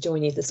inviting me to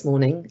join you this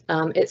morning.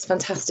 It's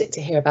fantastic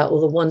to hear about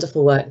all the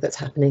wonderful work that's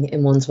happening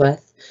in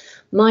Wandsworth.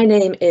 My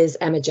name is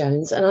Emma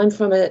Jones, and I'm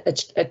from a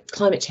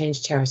climate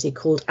change charity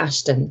called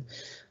Ashton,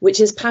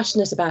 which is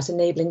passionate about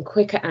enabling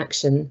quicker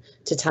action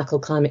to tackle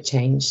climate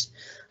change.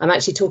 I'm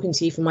actually talking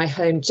to you from my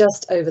home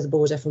just over the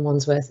border from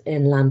Wandsworth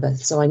in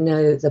Lambeth, so I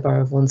know the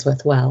borough of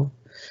Wandsworth well.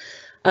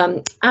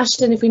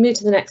 Ashton, if we move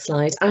to the next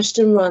slide,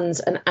 Ashton runs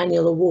an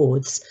annual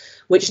awards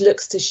which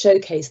looks to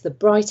showcase the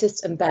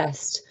brightest and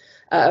best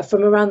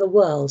from around the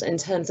world in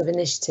terms of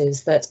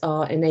initiatives that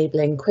are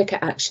enabling quicker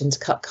action to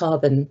cut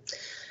carbon.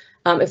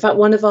 In fact,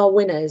 one of our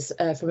winners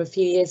from a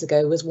few years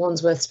ago was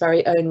Wandsworth's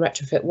very own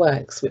retrofit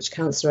works, which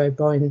Councillor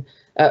O'Brien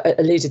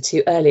alluded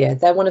to earlier.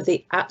 They're one of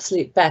the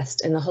absolute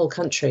best in the whole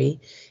country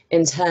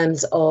in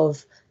terms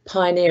of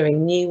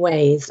pioneering new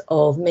ways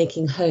of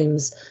making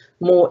homes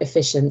more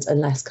efficient and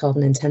less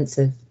carbon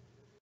intensive.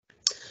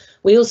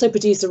 We also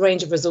produce a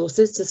range of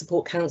resources to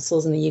support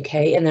councils in the UK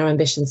in their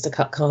ambitions to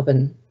cut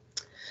carbon.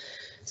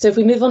 So if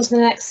we move on to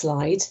the next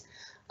slide,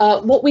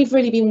 what we've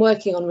really been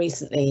working on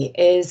recently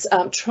is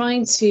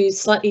trying to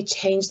slightly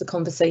change the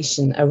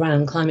conversation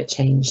around climate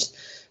change.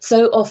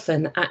 So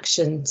often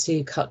action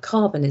to cut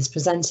carbon is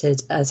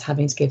presented as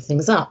having to give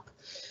things up.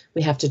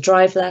 We have to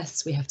drive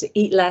less, we have to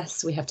eat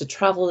less, we have to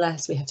travel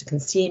less, we have to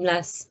consume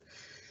less.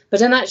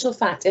 But in actual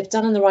fact, if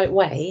done in the right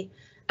way,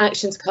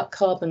 action to cut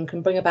carbon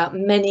can bring about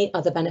many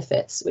other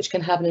benefits, which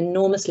can have an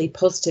enormously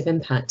positive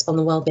impact on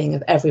the well-being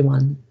of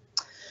everyone.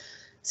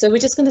 So we're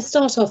just going to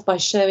start off by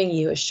showing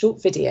you a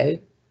short video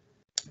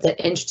that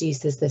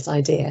introduces this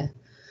idea,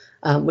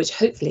 which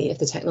hopefully, if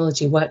the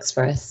technology works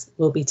for us,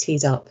 will be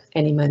teed up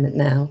any moment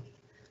now.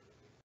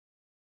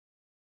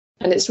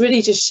 And it's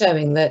really just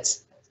showing that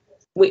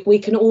we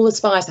can all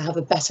aspire to have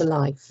a better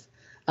life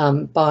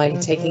by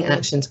taking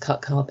action to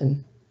cut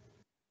carbon.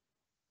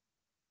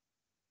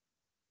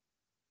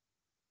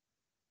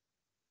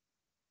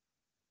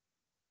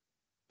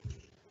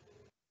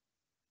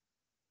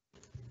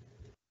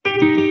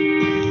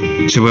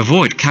 To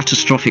avoid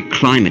catastrophic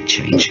climate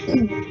change,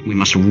 we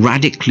must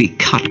radically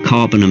cut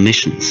carbon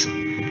emissions,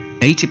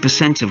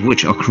 80% of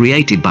which are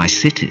created by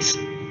cities.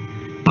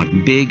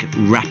 But big,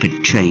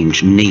 rapid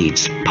change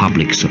needs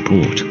public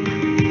support.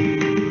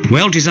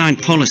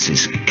 Well-designed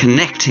policies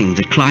connecting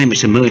the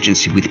climate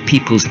emergency with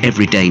people's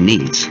everyday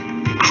needs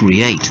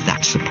create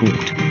that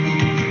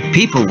support.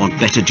 People want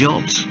better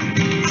jobs,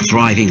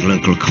 thriving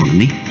local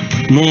economy,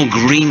 more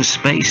green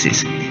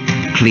spaces,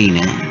 clean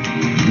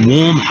air,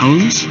 warm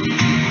homes,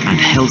 and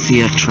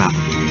healthier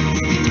travel.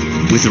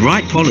 With the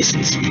right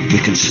policies, we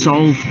can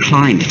solve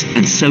climate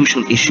and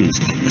social issues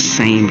at the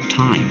same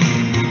time.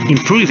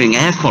 Improving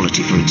air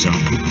quality, for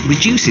example,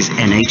 reduces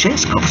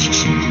NHS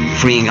costs,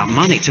 freeing up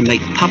money to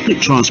make public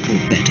transport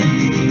better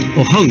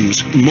or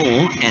homes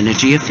more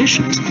energy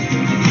efficient.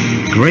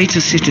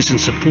 Greater citizen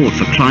support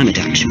for climate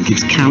action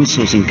gives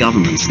councils and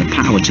governments the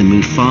power to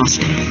move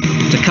faster,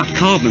 to cut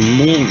carbon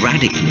more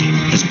radically,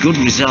 as good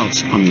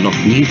results unlock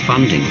new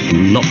funding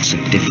in lots of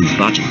different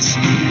budgets.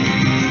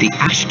 The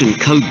Ashton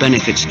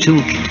Co-Benefits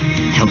Toolkit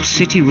helps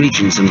city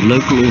regions and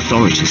local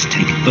authorities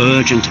take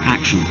urgent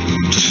action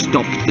to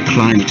stop the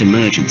climate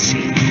emergency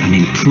and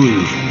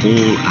improve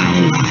all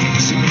our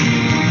lives,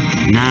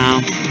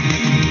 now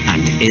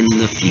and in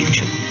the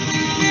future.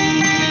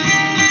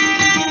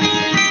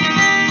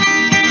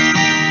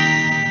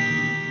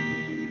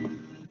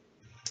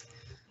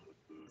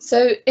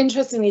 So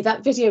interestingly,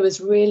 that video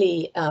was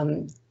really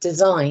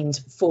designed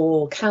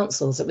for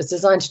councils. It was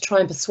designed to try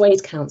and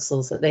persuade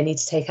councils that they need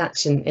to take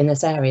action in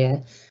this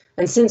area.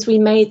 And since we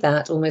made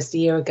that almost a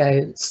year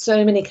ago,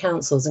 so many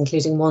councils,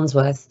 including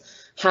Wandsworth,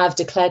 have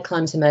declared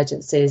climate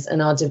emergencies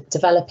and are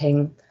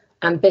developing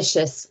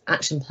ambitious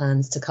action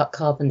plans to cut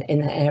carbon in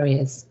their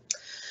areas.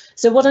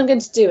 So what I'm going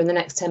to do in the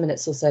next 10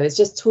 minutes or so is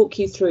just talk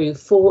you through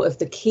 4 of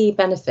the key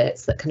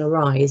benefits that can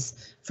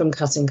arise from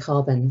cutting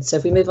carbon. So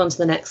if we move on to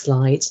the next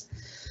slide.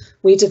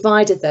 We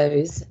divided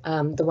those,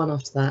 the one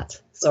after that,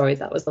 sorry,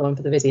 that was the one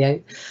for the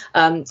video.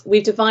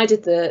 We've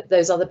divided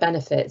those other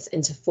benefits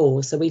into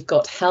 4. So we've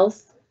got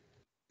health,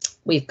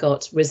 we've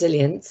got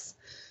resilience,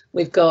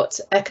 we've got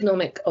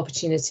economic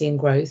opportunity and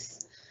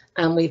growth,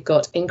 and we've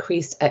got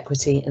increased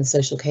equity and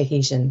social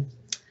cohesion.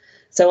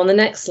 So on the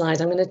next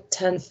slide, I'm going to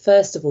turn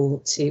first of all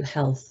to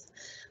health.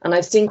 And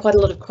I've seen quite a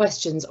lot of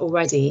questions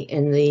already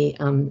in the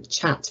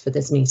chat for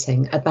this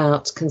meeting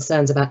about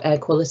concerns about air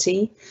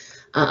quality,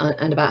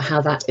 and about how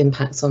that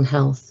impacts on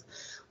health.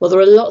 Well, there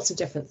are lots of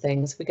different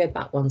things. If we go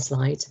back one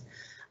slide,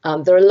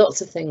 there are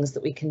lots of things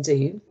that we can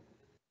do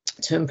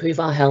to improve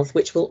our health,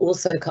 which will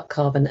also cut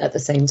carbon at the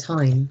same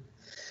time.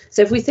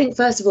 So if we think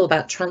first of all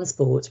about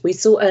transport, we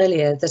saw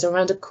earlier that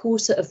around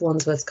 1/4 of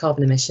Wandsworth's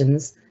carbon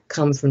emissions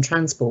come from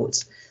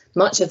transport.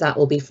 Much of that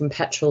will be from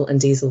petrol and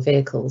diesel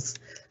vehicles,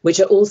 which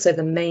are also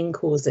the main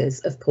causes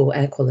of poor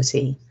air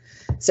quality.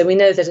 So we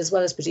know that as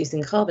well as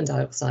producing carbon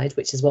dioxide,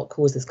 which is what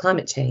causes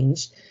climate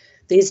change,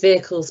 these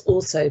vehicles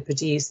also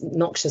produce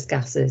noxious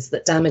gases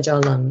that damage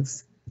our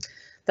lungs.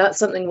 That's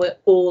something we're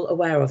all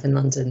aware of in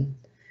London.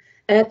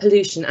 Air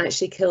pollution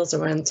actually kills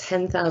around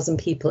 10,000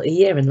 people a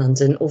year in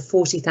London, or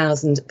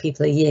 40,000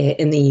 people a year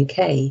in the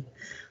UK.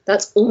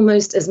 That's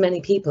almost as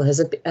many people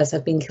as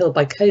have been killed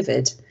by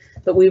COVID,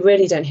 but we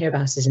really don't hear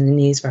about it in the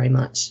news very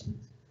much.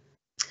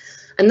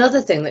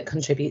 Another thing that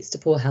contributes to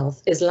poor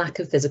health is lack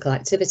of physical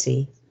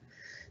activity.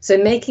 So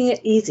making it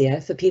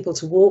easier for people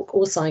to walk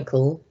or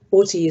cycle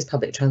or to use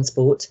public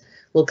transport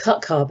will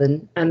cut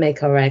carbon and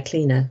make our air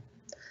cleaner.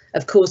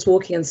 Of course,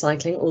 walking and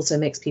cycling also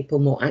makes people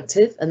more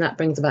active, and that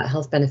brings about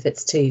health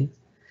benefits too.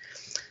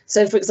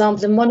 So, for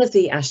example, in one of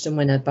the Ashton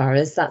winner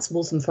boroughs, that's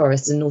Waltham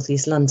Forest in North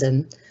East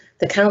London,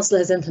 the council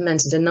has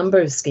implemented a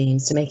number of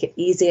schemes to make it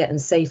easier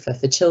and safer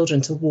for children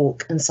to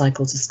walk and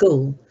cycle to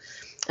school.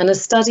 And a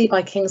study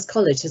by King's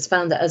College has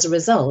found that as a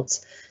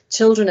result,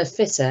 children are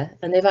fitter,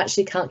 and they've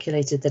actually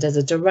calculated that as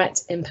a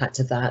direct impact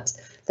of that,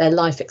 their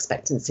life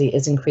expectancy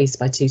is increased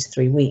by 2 to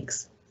 3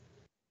 weeks.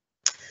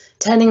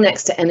 Turning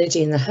next to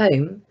energy in the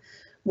home,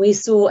 we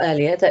saw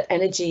earlier that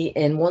energy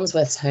in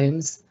Wandsworth's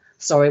homes,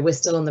 sorry, we're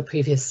still on the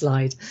previous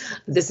slide.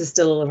 This is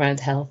still all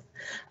around health.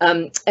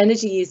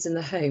 Energy used in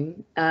the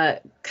home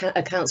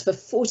accounts for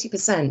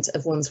 40%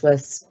 of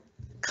Wandsworth's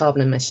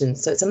carbon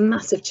emissions, so it's a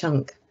massive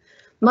chunk.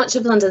 Much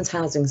of London's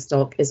housing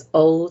stock is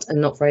old and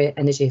not very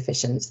energy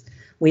efficient.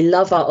 We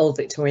love our old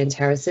Victorian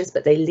terraces,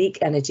 but they leak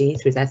energy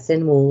through their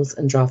thin walls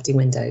and drafty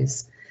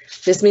windows.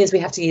 This means we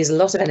have to use a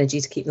lot of energy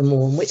to keep them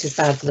warm, which is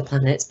bad for the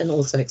planet and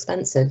also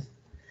expensive.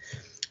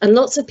 And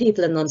lots of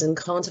people in London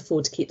can't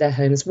afford to keep their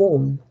homes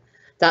warm.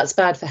 That's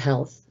bad for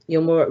health.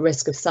 You're more at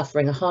risk of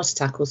suffering a heart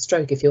attack or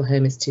stroke if your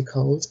home is too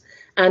cold,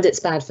 and it's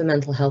bad for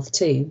mental health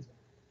too.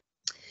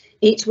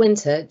 Each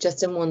winter,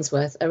 just in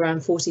Wandsworth,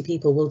 around 40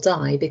 people will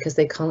die because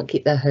they can't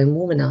keep their home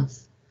warm enough.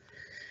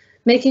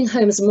 Making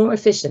homes more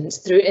efficient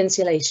through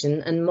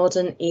insulation and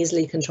modern,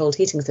 easily controlled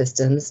heating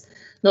systems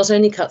not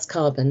only cuts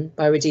carbon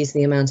by reducing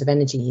the amount of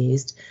energy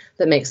used,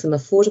 but makes them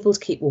affordable to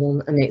keep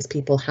warm and makes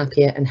people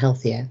happier and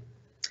healthier.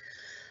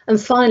 And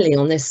finally,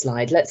 on this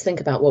slide, let's think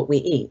about what we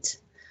eat.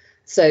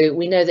 So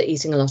we know that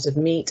eating a lot of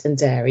meat and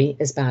dairy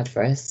is bad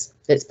for us.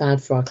 It's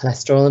bad for our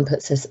cholesterol and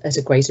puts us at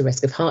a greater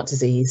risk of heart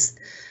disease.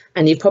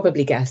 And you've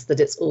probably guessed that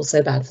it's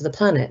also bad for the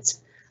planet.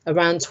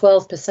 Around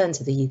 12%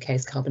 of the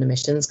UK's carbon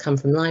emissions come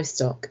from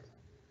livestock.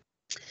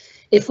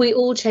 If we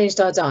all changed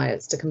our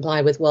diets to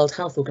comply with World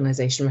Health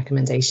Organization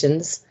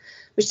recommendations,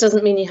 which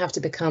doesn't mean you have to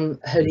become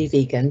wholly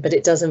vegan, but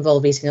it does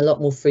involve eating a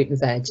lot more fruit and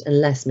veg and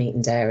less meat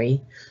and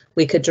dairy,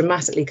 we could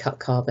dramatically cut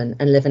carbon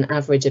and live an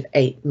average of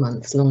 8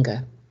 months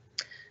longer.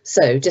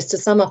 So just to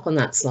sum up on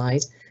that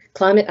slide,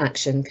 climate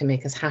action can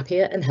make us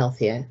happier and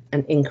healthier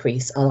and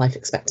increase our life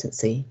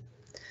expectancy.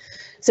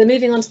 So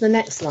moving on to the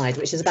next slide,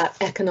 which is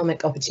about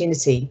economic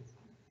opportunity.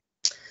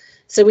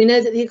 So we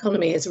know that the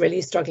economy is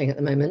really struggling at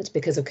the moment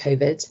because of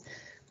COVID,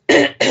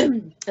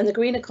 and the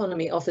green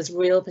economy offers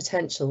real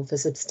potential for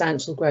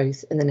substantial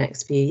growth in the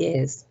next few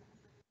years.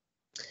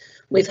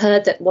 We've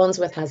heard that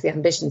Wandsworth has the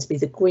ambition to be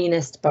the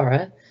greenest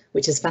borough,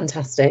 which is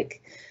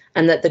fantastic,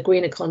 and that the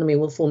green economy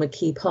will form a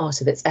key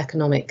part of its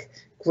economic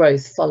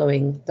growth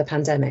following the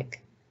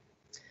pandemic.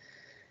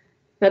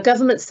 Now,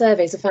 government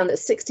surveys have found that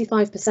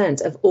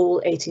 65% of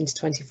all 18 to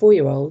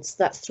 24-year-olds,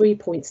 that's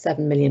 3.7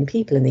 million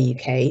people in the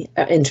UK,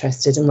 are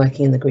interested in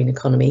working in the green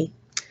economy.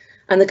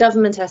 And the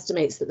government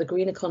estimates that the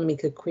green economy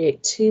could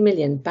create 2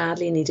 million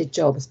badly needed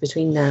jobs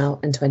between now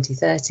and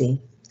 2030.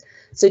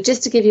 So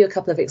just to give you a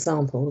couple of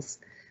examples,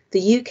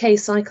 the UK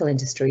cycle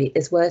industry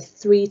is worth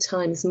 3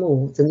 times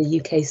more than the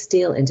UK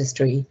steel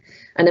industry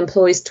and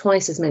employs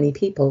twice as many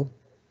people.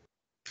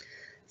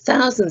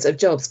 Thousands of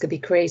jobs could be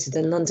created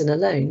in London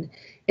alone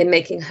in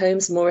making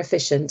homes more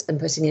efficient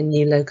and putting in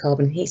new low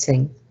carbon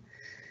heating.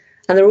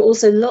 And there are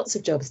also lots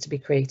of jobs to be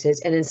created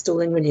in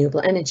installing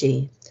renewable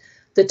energy.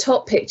 The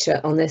top picture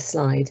on this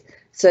slide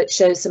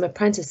shows some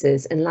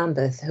apprentices in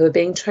Lambeth who are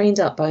being trained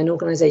up by an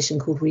organisation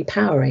called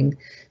Repowering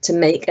to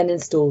make and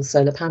install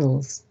solar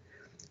panels.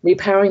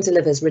 Repowering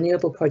delivers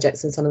renewable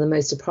projects in some of the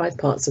most deprived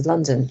parts of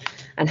London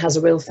and has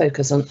a real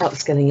focus on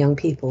upskilling young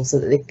people so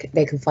that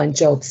they can find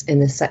jobs in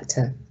this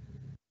sector.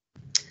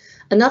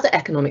 Another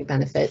economic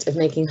benefit of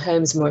making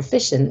homes more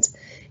efficient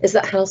is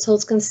that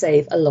households can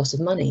save a lot of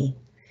money.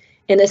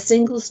 In a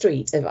single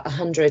street of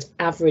 100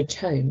 average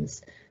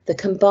homes, the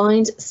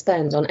combined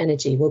spend on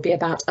energy will be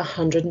about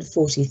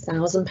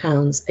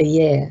 £140,000 a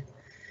year.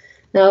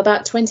 Now,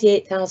 about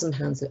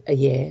 £28,000 a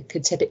year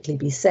could typically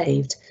be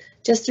saved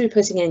just through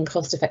putting in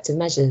cost-effective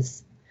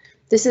measures.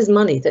 This is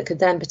money that could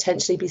then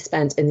potentially be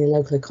spent in the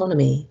local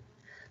economy.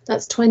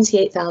 That's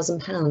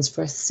 £28,000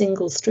 for a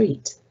single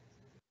street.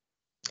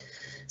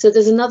 So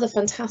there's another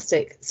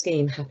fantastic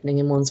scheme happening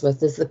in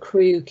Wandsworth. There's the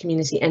Crew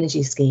Community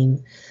Energy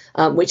Scheme,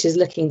 which is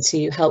looking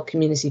to help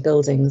community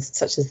buildings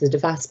such as the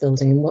Devas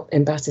building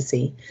in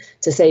Battersea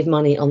to save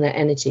money on their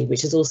energy,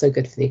 which is also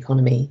good for the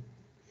economy.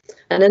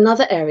 And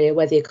another area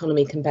where the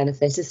economy can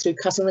benefit is through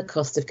cutting the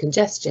cost of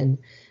congestion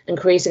and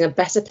creating a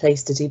better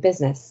place to do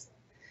business.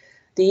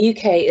 The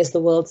UK is the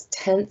world's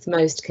 10th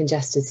most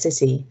congested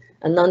city,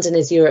 and London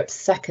is Europe's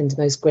second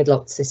most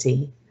gridlocked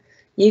city.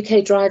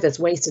 UK drivers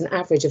waste an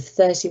average of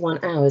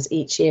 31 hours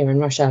each year in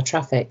rush hour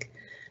traffic.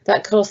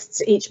 That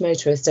costs each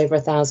motorist over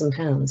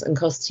 £1,000 and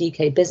costs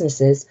UK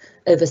businesses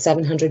over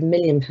 £700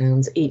 million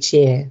each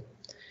year.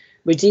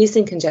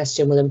 Reducing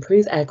congestion will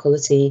improve air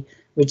quality,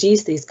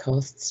 reduce these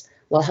costs,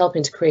 while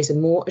helping to create a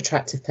more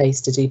attractive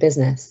place to do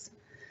business.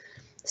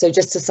 So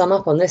just to sum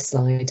up on this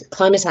slide,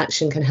 climate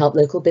action can help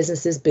local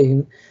businesses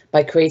boom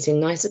by creating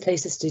nicer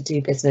places to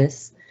do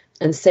business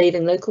and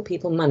saving local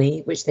people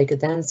money, which they could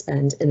then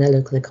spend in their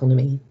local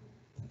economy.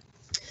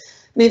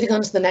 Moving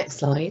on to the next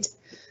slide,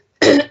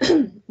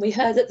 we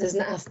heard that there's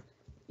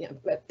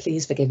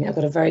please forgive me, I've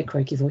got a very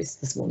croaky voice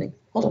this morning.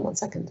 Hold on one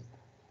second.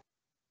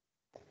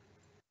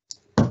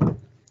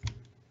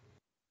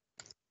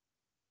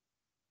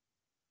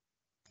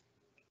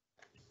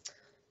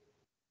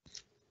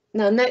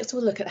 Now, next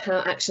we'll look at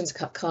how action to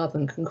cut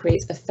carbon can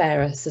create a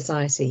fairer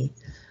society.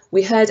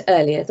 We heard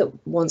earlier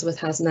that Wandsworth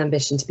has an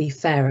ambition to be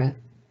fairer.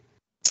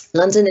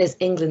 London is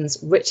England's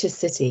richest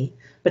city,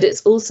 but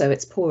it's also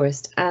its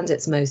poorest and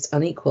its most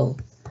unequal.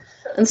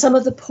 And some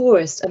of the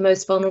poorest and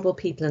most vulnerable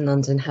people in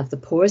London have the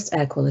poorest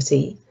air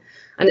quality,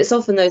 and it's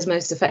often those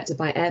most affected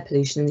by air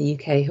pollution in the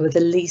UK who are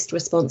the least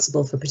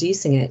responsible for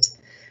producing it.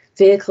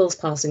 Vehicles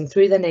passing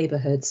through their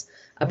neighbourhoods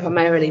are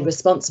primarily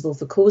responsible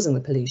for causing the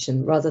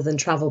pollution rather than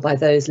travel by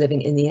those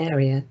living in the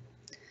area.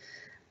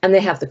 And they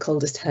have the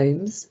coldest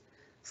homes.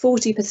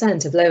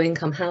 40% of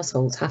low-income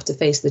households have to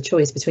face the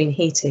choice between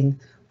heating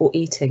or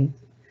eating.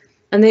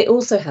 And they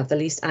also have the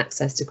least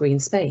access to green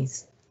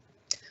space.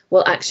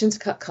 Well, action to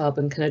cut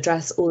carbon can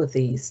address all of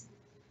these.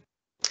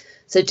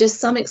 So just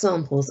some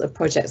examples of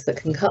projects that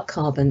can cut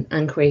carbon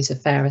and create a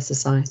fairer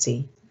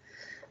society.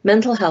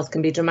 Mental health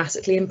can be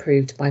dramatically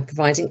improved by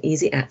providing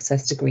easy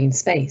access to green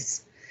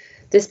space.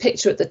 This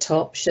picture at the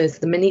top shows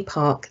the mini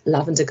park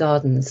Lavender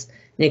Gardens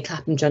near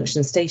Clapham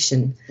Junction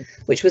Station,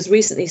 which was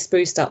recently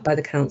spruced up by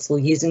the council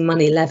using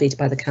money levied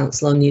by the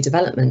council on new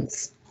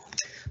developments.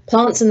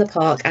 Plants in the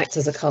park act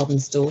as a carbon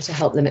store to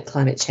help limit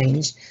climate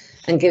change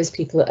and gives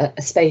people a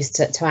space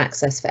to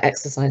access for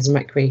exercise and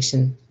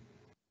recreation.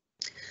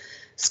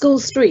 School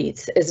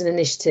Streets is an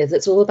initiative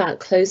that's all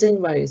about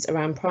closing roads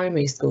around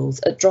primary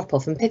schools at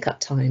drop-off and pick-up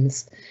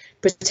times,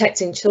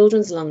 protecting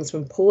children's lungs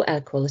from poor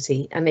air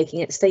quality and making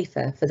it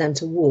safer for them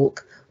to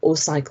walk or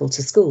cycle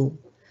to school.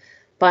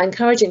 By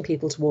encouraging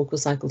people to walk or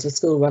cycle to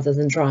school rather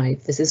than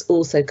drive, this is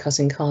also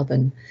cutting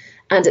carbon,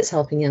 and it's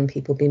helping young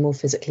people be more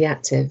physically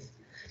active.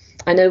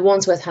 I know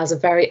Wandsworth has a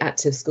very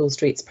active School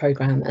Streets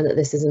programme and that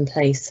this is in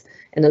place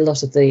in a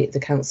lot of the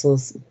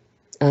council's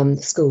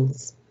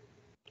schools.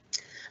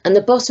 And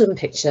the bottom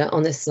picture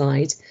on this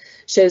slide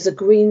shows a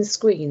green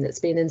screen that's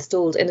been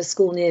installed in a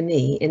school near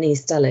me in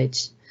East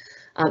Dulwich.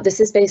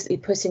 This is basically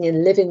putting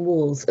in living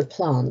walls of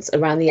plants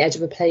around the edge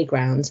of a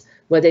playground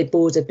where they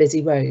border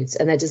busy roads,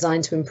 and they're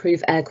designed to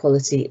improve air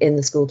quality in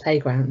the school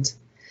playground.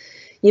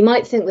 You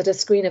might think that a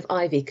screen of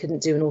ivy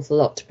couldn't do an awful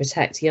lot to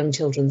protect young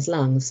children's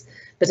lungs,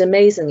 but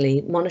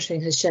amazingly,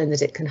 monitoring has shown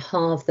that it can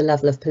halve the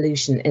level of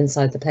pollution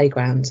inside the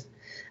playground.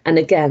 And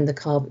again,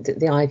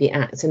 the ivy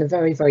acts in a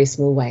very, very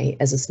small way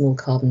as a small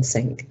carbon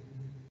sink.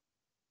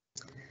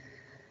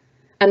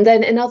 And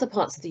then in other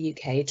parts of the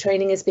UK,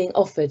 training is being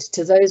offered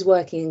to those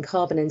working in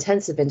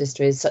carbon-intensive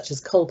industries such as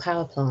coal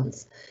power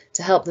plants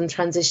to help them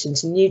transition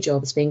to new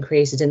jobs being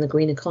created in the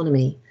green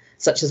economy,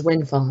 such as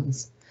wind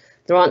farms.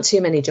 There aren't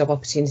too many job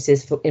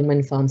opportunities in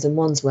wind farms in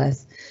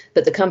Wandsworth,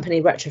 but the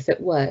company Retrofit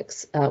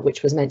Works,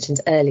 which was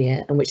mentioned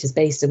earlier and which is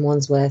based in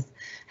Wandsworth,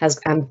 has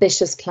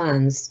ambitious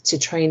plans to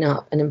train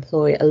up and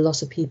employ a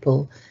lot of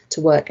people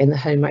to work in the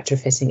home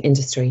retrofitting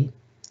industry.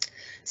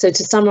 So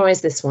to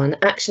summarise this one,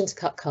 action to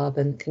cut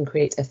carbon can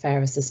create a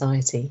fairer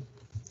society.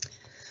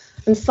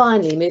 And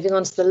finally, moving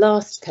on to the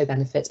last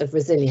co-benefit of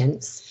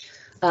resilience,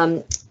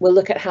 we'll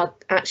look at how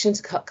action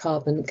to cut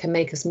carbon can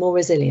make us more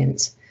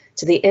resilient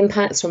to the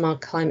impacts from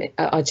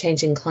our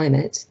changing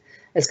climate.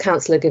 As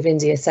Councillor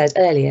Govindia said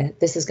earlier,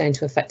 this is going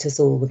to affect us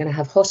all. We're going to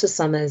have hotter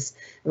summers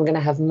and we're going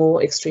to have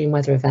more extreme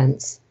weather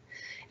events.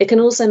 It can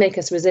also make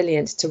us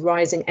resilient to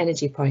rising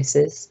energy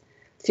prices.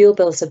 Fuel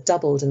bills have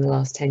doubled in the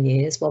last 10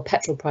 years, while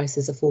petrol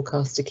prices are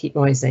forecast to keep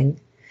rising.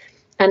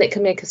 And it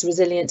can make us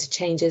resilient to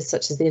changes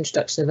such as the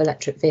introduction of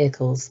electric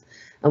vehicles.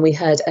 And we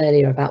heard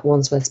earlier about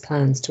Wandsworth's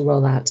plans to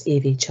roll out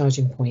EV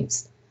charging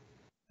points.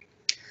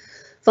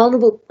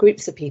 Vulnerable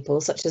groups of people,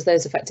 such as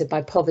those affected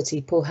by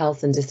poverty, poor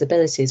health and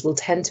disabilities, will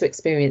tend to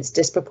experience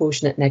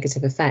disproportionate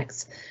negative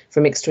effects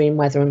from extreme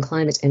weather and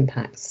climate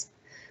impacts.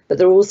 But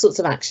there are all sorts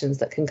of actions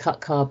that can cut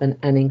carbon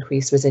and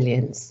increase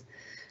resilience.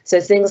 So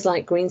things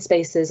like green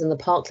spaces and the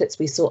parklets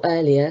we saw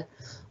earlier,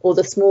 or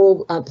the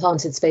small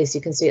planted space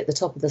you can see at the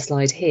top of the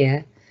slide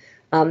here,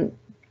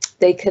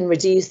 they can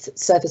reduce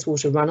surface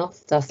water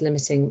runoff, thus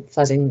limiting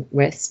flooding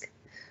risk.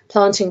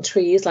 Planting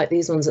trees like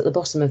these ones at the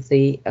bottom of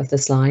the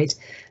slide,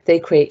 they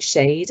create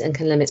shade and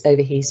can limit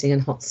overheating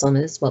and hot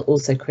summers while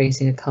also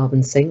creating a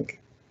carbon sink.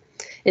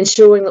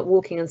 Ensuring that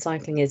walking and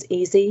cycling is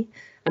easy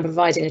and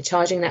providing a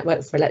charging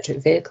network for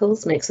electric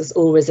vehicles makes us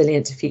all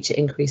resilient to future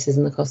increases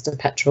in the cost of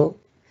petrol.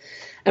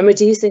 And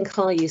reducing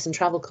car use and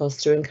travel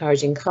costs through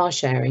encouraging car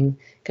sharing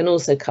can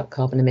also cut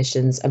carbon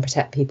emissions and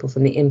protect people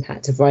from the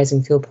impact of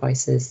rising fuel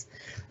prices.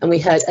 And we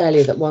heard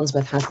earlier that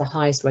Wandsworth has the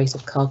highest rate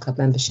of car club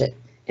membership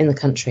in the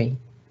country.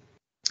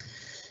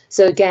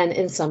 So again,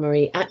 in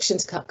summary, action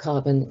to cut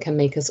carbon can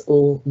make us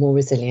all more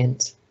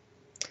resilient.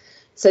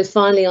 So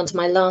finally, onto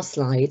my last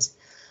slide.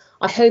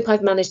 I hope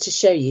I've managed to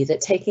show you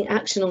that taking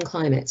action on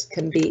climate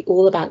can be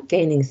all about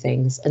gaining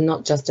things and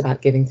not just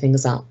about giving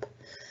things up.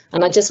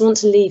 And I just want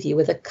to leave you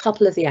with a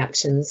couple of the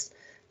actions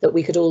that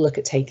we could all look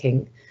at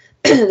taking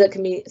that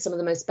can be some of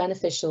the most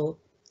beneficial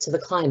to the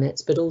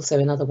climate, but also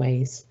in other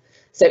ways.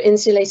 So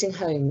insulating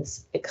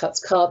homes, it cuts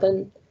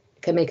carbon,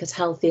 it can make us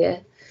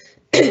healthier,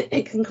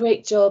 it can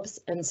create jobs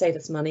and save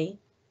us money.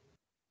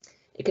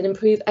 It can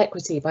improve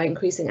equity by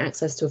increasing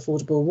access to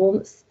affordable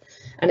warmth,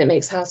 and it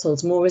makes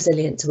households more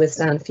resilient to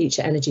withstand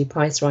future energy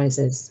price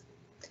rises.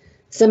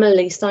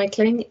 Similarly,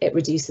 cycling, it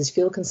reduces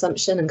fuel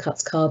consumption and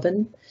cuts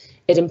carbon.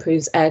 It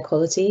improves air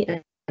quality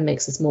and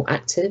makes us more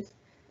active.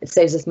 It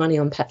saves us money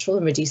on petrol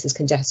and reduces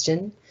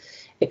congestion.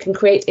 It can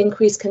create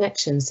increased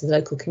connections to the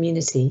local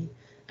community,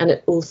 and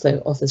it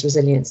also offers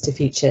resilience to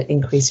future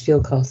increased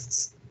fuel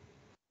costs.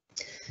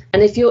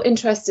 And if you're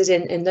interested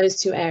in those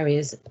two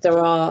areas, there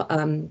are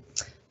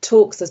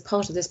talks as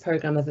part of this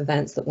programme of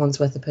events that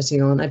Wandsworth are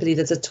putting on. I believe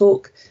there's a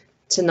talk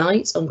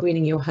tonight on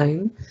greening your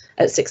home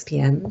at 6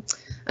 p.m.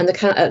 and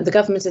the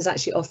government is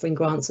actually offering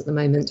grants at the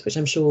moment, which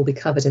I'm sure will be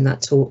covered in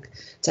that talk,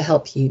 to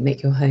help you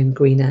make your home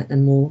greener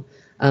and more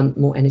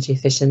energy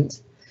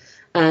efficient.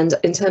 And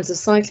in terms of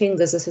cycling,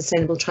 there's a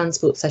sustainable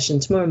transport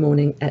session tomorrow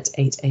morning at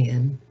 8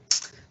 a.m.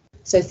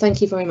 So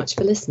thank you very much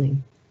for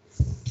listening.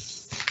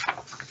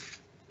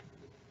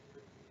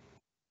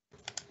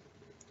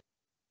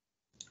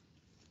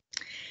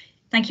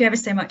 Thank you ever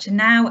so much. And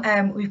now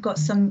we've got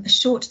a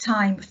short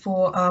time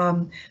for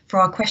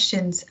our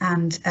questions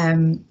and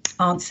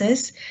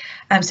answers.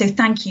 So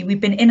thank you. We've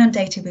been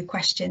inundated with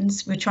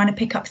questions. We're trying to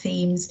pick up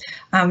themes,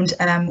 and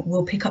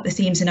we'll pick up the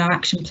themes in our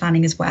action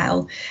planning as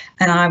well.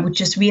 And I would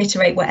just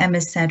reiterate what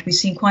Emma said. We've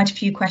seen quite a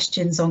few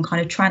questions on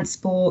kind of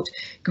transport,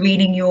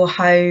 greening your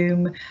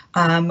home,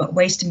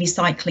 waste and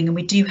recycling, and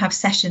we do have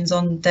sessions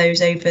on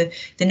those over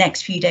the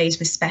next few days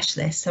with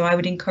specialists. So I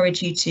would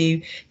encourage you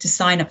to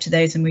sign up to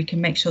those, and we can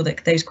make sure that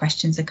those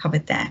questions are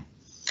covered there.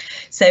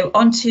 So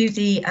on to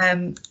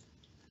the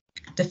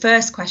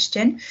first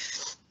question,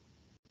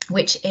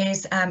 which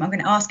is, I'm going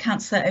to ask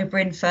Councillor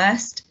O'Brien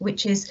first,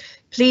 which is,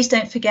 please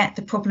don't forget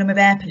the problem of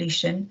air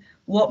pollution.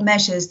 What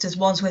measures does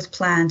Wandsworth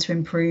plan to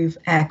improve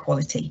air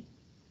quality?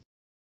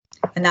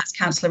 And that's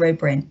Councillor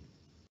O'Brien.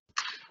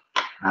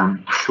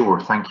 Sure,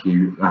 thank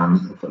you.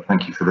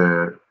 Thank you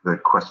for the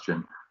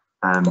question.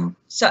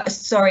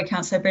 Sorry,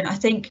 Councillor O'Brien, I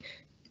think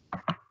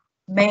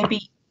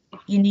maybe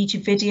you need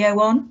your video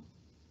on.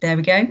 There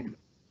we go.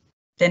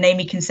 Then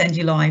Amy can send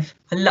you live.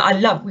 We've got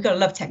to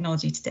love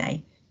technology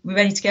today. We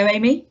ready to go,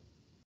 Amy?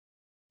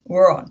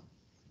 We're on.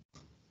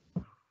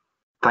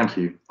 Thank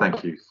you.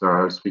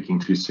 Sorry, I was speaking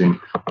too soon.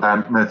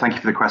 No, thank you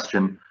for the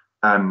question.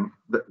 Some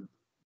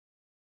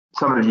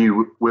of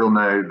you will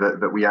know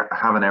that we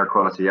have an air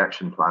quality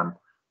action plan,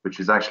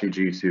 which is actually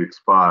due to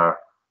expire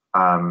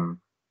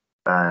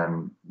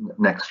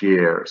next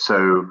year.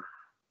 So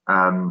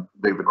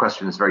the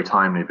question is very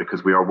timely,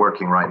 because we are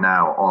working right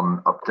now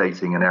on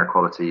updating an air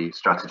quality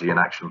strategy and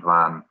action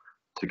plan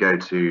to go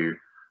to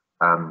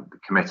the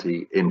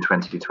committee in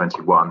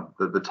 2021.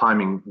 The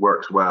timing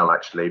works well,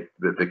 actually,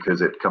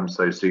 because it comes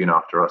so soon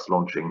after us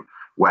launching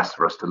West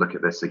for us to look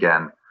at this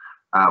again.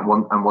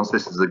 And once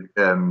this is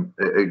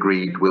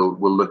agreed, we'll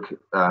look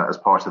as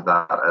part of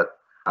that at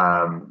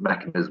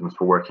mechanisms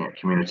for working at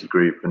community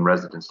group and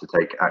residents to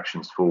take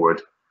actions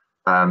forward.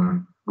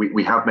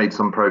 We have made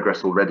some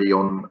progress already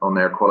on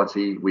air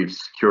quality. We've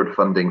secured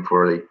funding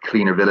for a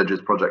Cleaner Villages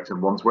project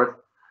in Wandsworth,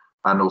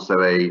 and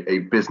also a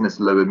business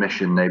low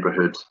emission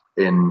neighbourhood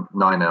in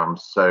Nine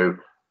Elms. So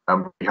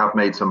we have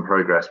made some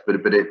progress, but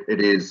it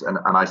is, and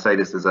I say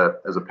this as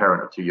a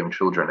parent of two young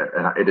children,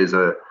 it is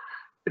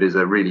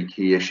a really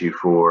key issue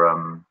for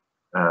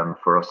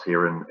us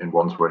here in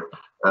Wandsworth.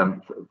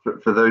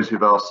 For those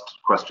who've asked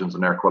questions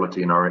on air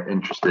quality and are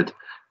interested,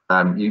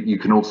 you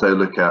can also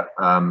look at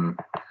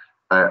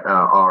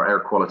our air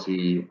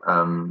quality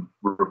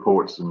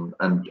reports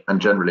and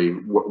generally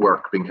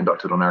work being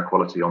conducted on air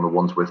quality on the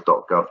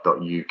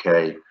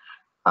wandsworth.gov.uk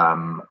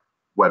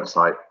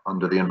website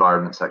under the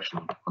environment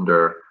section,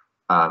 under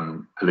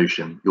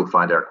pollution. You'll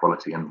find air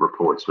quality and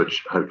reports,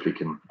 which hopefully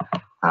can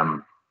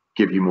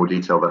give you more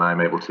detail than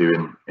I'm able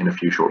to in a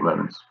few short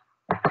moments.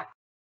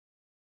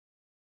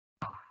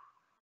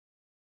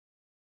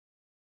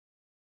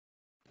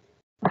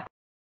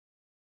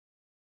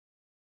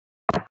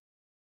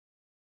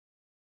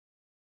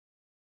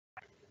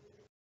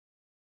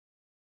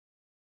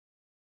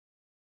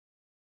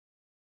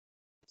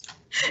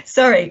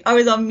 Sorry, I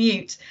was on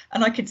mute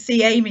and I could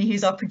see Amy,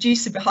 who's our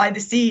producer behind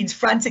the scenes,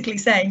 frantically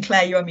saying,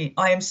 Claire, you're on mute.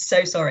 I am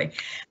so sorry.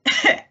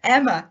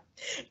 Emma,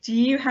 do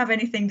you have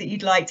anything that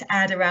you'd like to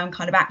add around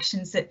kind of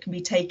actions that can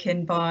be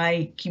taken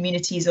by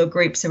communities or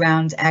groups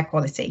around air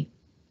quality?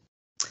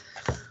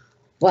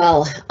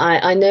 Well,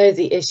 I know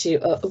the issue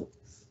of,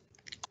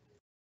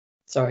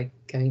 sorry,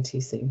 going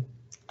too soon.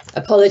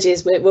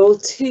 Apologies, we're all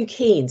too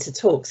keen to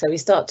talk, so we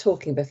start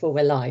talking before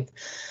we're live.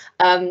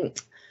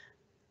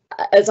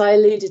 As I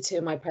alluded to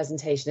in my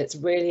presentation, it's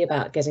really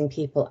about getting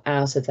people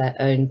out of their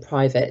own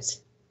private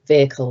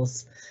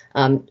vehicles.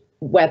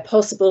 Where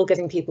possible,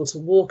 getting people to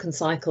walk and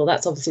cycle,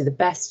 that's obviously the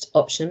best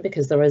option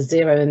because there are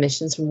zero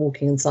emissions from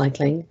walking and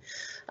cycling.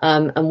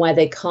 And where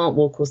they can't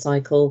walk or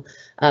cycle,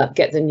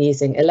 get them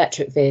using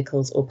electric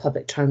vehicles or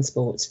public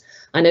transport.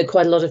 I know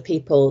quite a lot of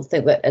people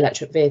think that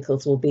electric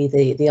vehicles will be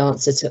the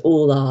answer to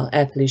all our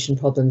air pollution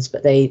problems,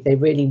 but they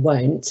really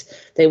won't.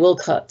 They will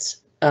cut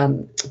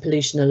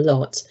pollution a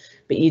lot,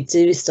 but you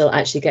do still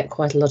actually get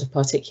quite a lot of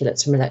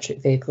particulates from electric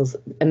vehicles,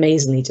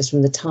 amazingly, just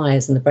from the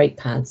tyres and the brake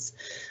pads.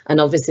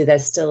 And obviously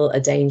there's still a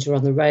danger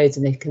on the roads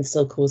and they can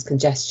still cause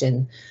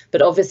congestion.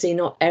 But obviously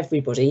not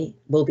everybody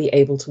will be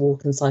able to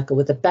walk and cycle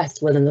with the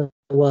best will in the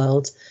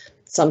world.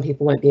 Some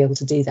people won't be able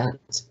to do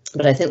that.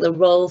 But I think the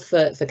role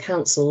for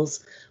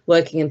councils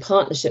working in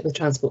partnership with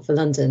Transport for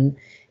London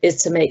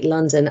is to make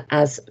London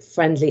as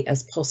friendly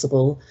as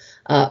possible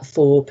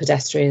for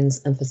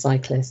pedestrians and for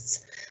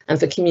cyclists. And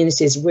for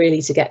communities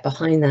really to get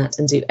behind that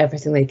and do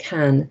everything they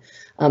can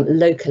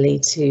locally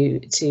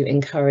to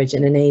encourage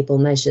and enable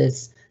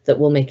measures that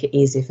will make it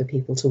easier for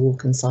people to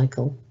walk and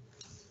cycle.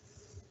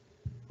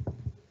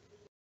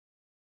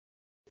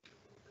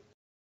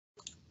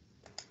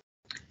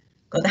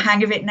 Got the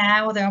hang of it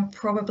now, although I'm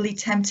probably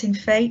tempting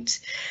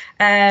fate.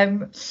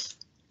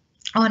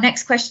 Our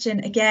next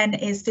question again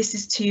is, this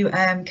is to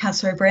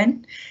Councillor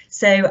O'Brien.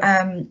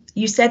 So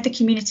you said the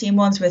community in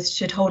Wandsworth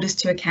should hold us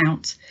to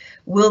account.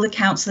 Will the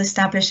council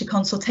establish a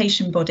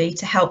consultation body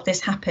to help this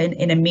happen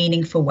in a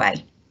meaningful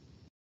way?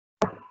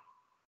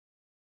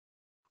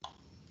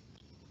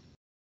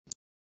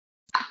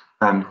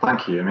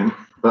 Thank you. I mean,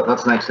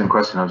 that's an excellent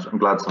question. I'm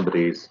glad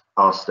somebody's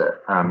asked it.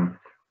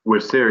 We're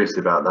serious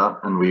about that,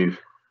 and we've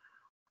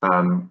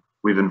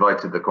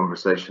invited the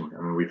conversation.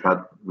 I mean,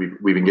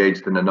 we've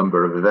engaged in a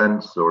number of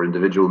events or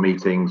individual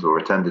meetings or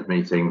attended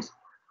meetings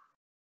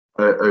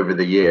over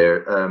the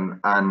year,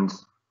 and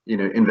you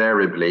know,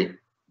 invariably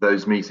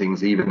those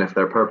meetings, even if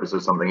their purpose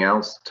is something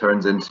else,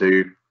 turns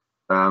into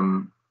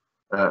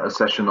a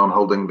session on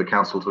holding the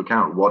council to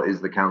account. What is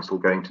the council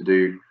going to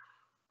do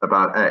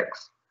about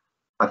X?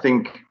 I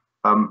think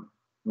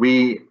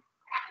we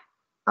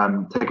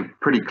take a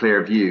pretty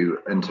clear view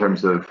in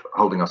terms of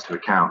holding us to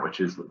account, which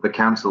is the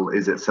council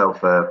is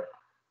itself a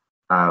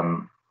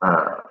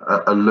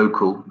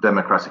local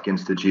democratic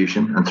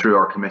institution, and through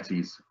our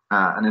committees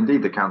and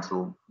indeed the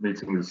council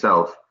meeting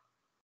itself,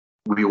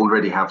 we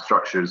already have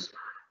structures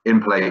in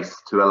place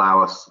to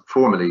allow us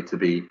formally to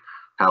be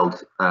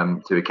held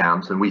to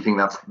account, and we think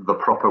that's the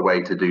proper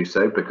way to do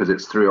so, because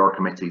it's through our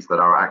committees that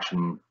our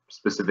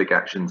specific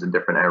actions in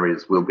different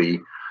areas will be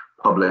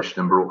published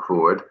and brought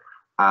forward,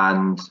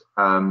 and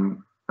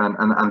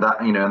that,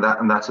 you know,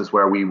 and that is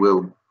where we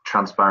will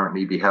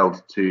transparently be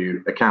held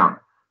to account.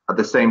 At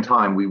the same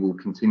time, we will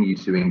continue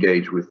to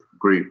engage with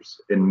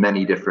groups in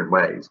many different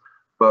ways,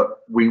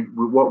 but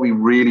what we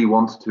really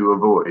want to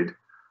avoid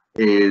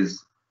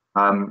is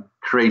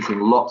creating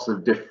lots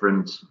of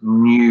different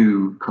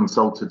new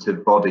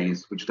consultative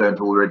bodies which don't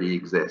already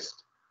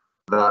exist,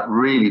 that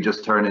really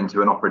just turn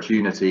into an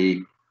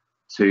opportunity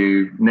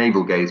to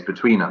navel gaze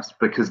between us,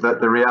 because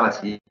the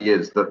reality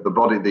is that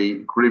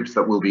the groups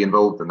that will be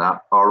involved in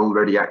that are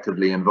already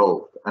actively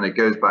involved. And it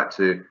goes back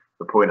to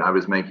the point I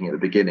was making at the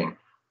beginning.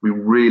 We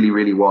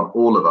really want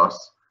all of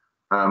us,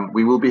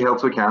 we will be held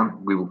to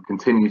account, we will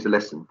continue to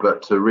listen,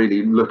 but to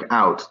really look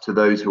out to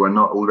those who are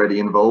not already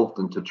involved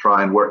and to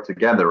try and work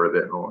together a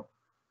bit more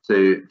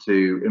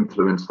to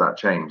influence that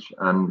change,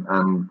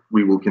 and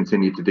we will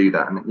continue to do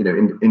that. And you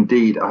know,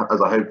 indeed,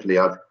 as I hopefully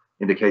I've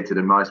indicated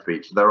in my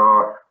speech, there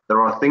are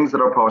things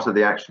that are part of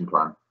the action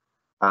plan.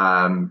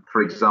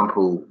 For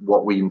example,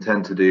 what we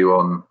intend to do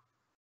on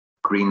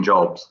green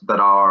jobs,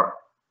 there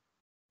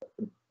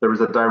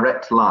is a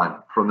direct line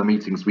from the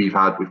meetings we've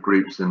had with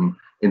groups and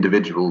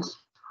individuals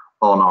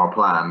on our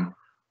plan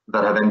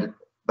that have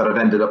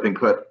ended up being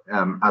put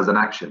as an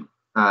action.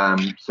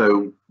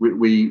 So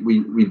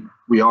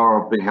we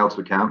are being held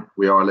to account,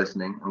 we are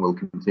listening, and we'll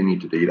continue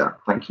to do that.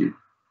 Thank you.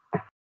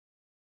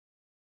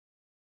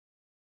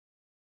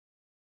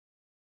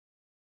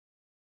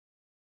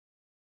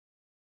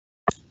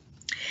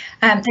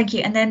 Thank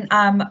you. And then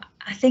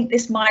I think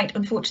this might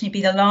unfortunately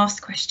be the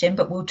last question,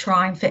 but we'll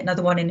try and fit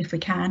another one in if we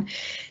can.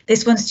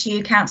 This one's to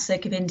you, Councillor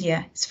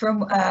Govindia. It's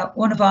from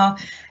one of our,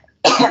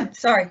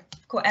 sorry,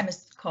 caught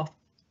Emma's cough.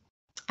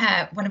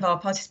 One of our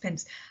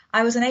participants.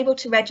 I was unable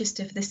to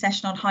register for the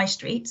session on high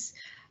streets.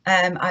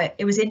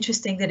 It was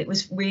interesting that it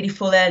was really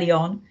full early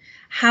on.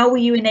 How will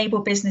you enable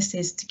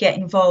businesses to get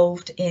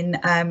involved in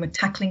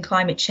tackling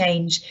climate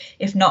change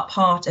if not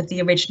part of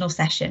the original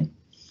session?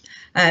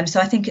 So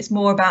I think it's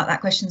more about,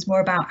 that question is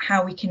more about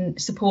how we can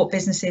support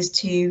businesses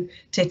to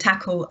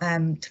tackle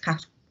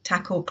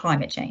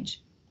climate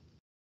change.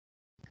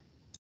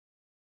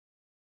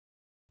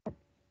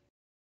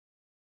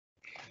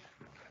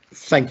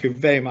 Thank you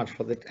very much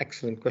for that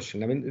excellent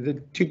question. I mean, the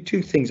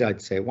two things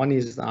I'd say. One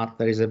is that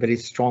there is a very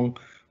strong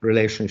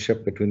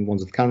relationship between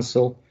Wandsworth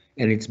Council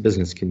and its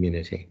business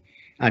community,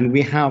 and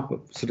we have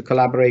sort of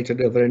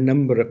collaborated over a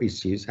number of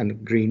issues,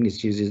 and green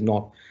issues is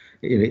not,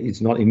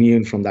 it's not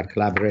immune from that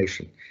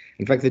collaboration.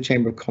 In fact, the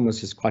Chamber of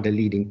Commerce is quite a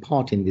leading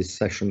part in these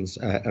sessions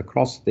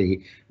across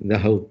the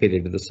whole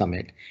period of the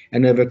summit.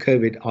 And over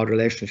COVID, our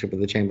relationship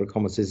with the Chamber of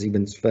Commerce is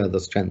even further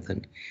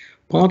strengthened.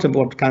 Part of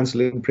what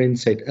Councillor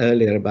Prince said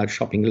earlier about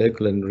shopping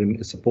local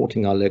and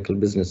supporting our local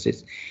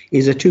businesses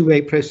is a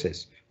two-way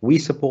process. We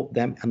support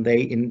them and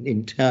they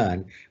in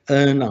turn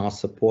earn our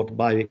support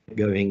by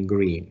going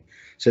green.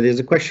 So there's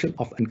a question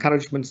of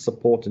encouragement,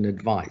 support and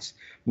advice.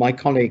 My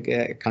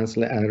colleague,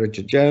 Councillor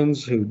Richard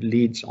Jones, who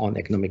leads on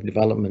economic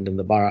development in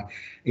the borough,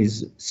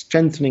 is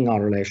strengthening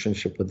our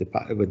relationship with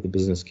the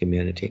business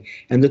community.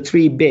 And the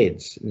three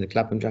bids in the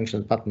Clapham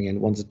Junction, Putney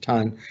and Wandsworth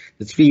Town,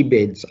 the three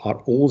bids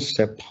are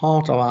also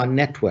part of our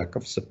network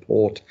of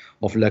support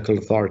of local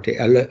authority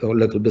or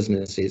local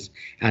businesses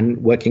and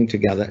working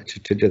together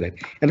to do that.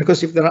 And of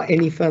course, if there are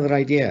any further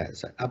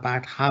ideas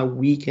about how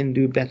we can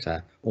do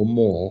better or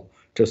more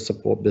to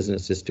support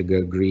businesses to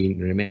go green,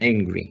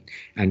 remain green,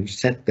 and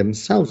set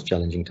themselves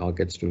challenging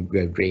targets to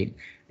go green,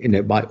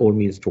 by all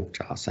means talk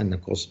to us. And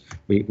of course,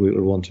 we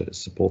will want to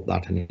support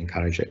that and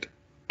encourage it.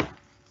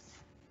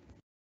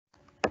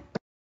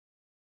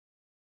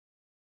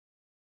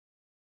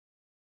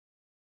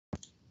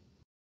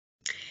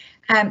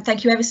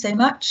 Thank you ever so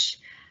much.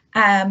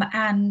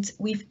 And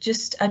we've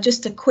just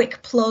a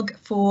quick plug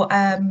for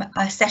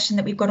a session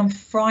that we've got on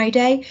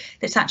Friday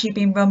that's actually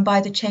been run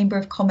by the Chamber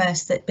of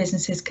Commerce that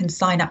businesses can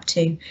sign up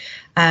to,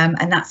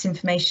 and that's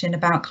information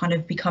about kind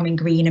of becoming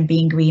green and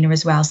being greener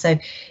as well. So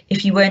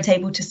if you weren't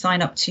able to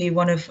sign up to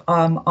one of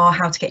our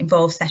How to Get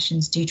Involved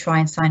sessions, do try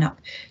and sign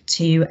up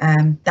to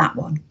that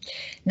one.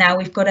 Now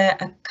we've got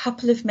a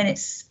couple of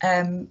minutes,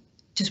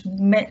 just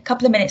a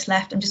couple of minutes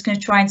left. I'm just going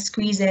to try and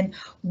squeeze in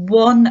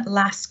one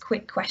last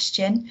quick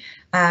question.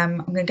 I'm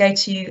going to go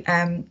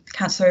to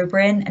Councillor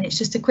O'Brien, and it's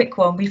just a quick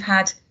one. We've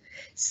had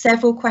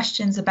several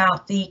questions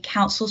about the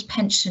council's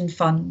pension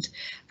fund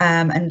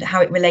and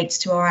how it relates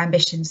to our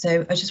ambition.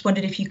 So I just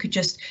wondered if you could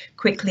just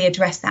quickly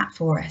address that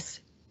for us.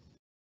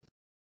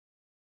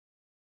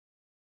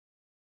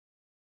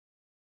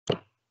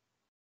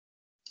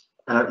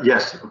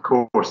 Yes, of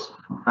course.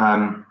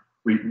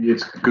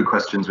 It's good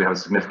questions. We have a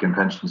significant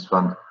pensions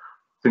fund. I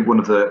think one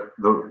of the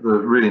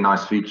really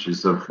nice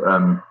features of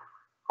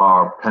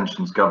our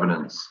pensions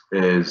governance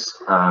is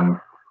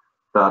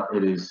that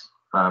it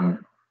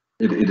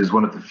is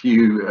one of the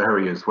few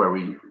areas where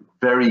we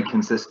very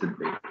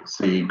consistently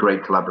see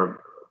great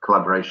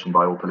collaboration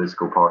by all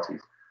political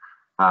parties.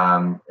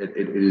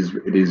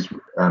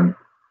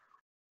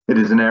 It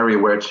is an area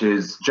which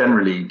is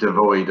generally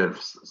devoid of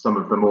some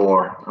of the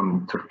more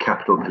sort of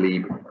capital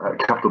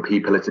P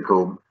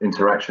political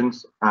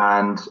interactions,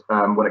 and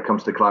when it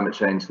comes to climate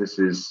change, this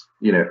is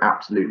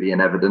absolutely in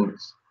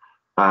evidence.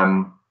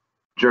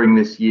 During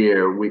this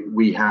year,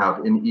 we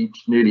have in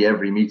nearly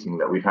every meeting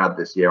that we've had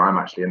this year, I'm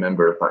actually a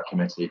member of that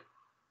committee,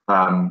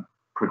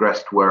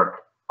 progressed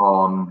work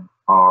on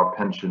our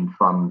pension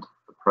fund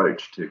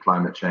approach to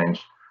climate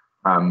change.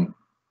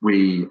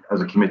 We,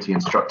 as a committee,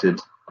 instructed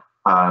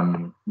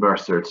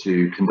Mercer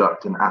to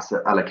conduct an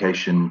asset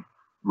allocation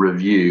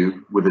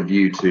review with a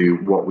view to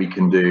what we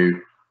can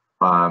do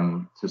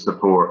to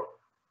support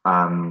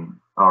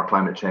our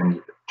climate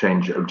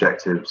change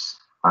objectives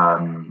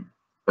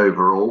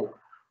overall,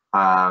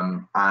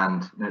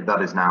 and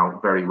that is now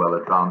very well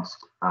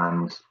advanced,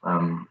 and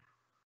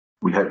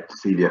we hope to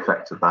see the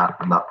effect of that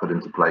and that put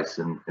into place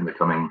in the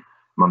coming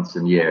months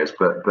and years.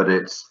 But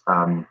it's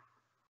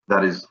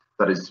that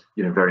is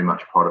very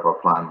much part of our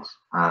plans,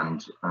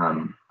 and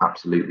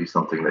absolutely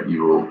something that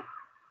you will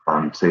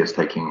see us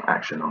taking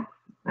action on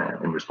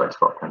in respect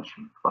of our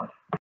pension fund.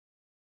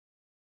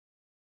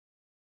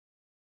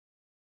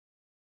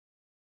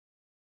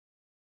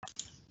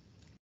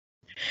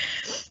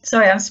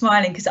 Sorry, I'm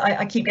smiling because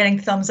I keep getting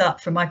thumbs up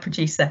from my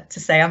producer to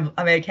say I'm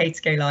okay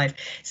to go live.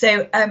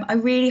 So I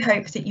really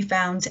hope that you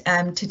found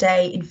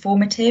today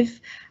informative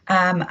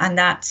and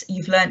that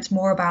you've learnt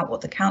more about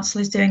what the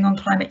council is doing on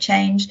climate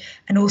change,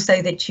 and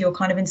also that you're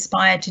kind of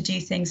inspired to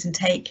do things and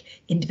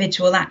take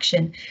individual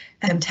action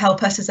to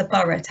help us as a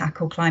borough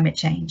tackle climate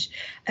change.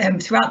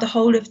 Throughout the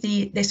whole of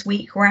this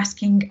week, we're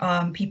asking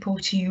people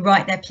to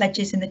write their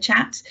pledges in the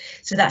chat.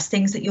 So that's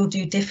things that you'll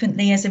do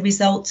differently as a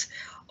result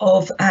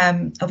of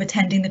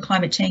attending the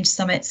climate change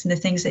summits and the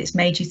things that it's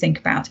made you think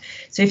about.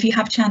 So if you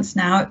have a chance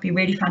now, it'd be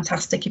really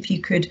fantastic if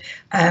you could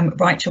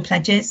write your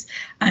pledges.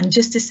 And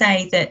just to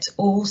say that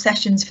all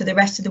sessions for the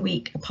rest of the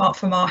week, apart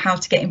from our how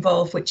to get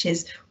involved, which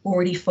is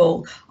already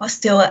full, are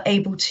still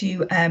able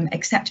to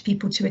accept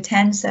people to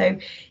attend. So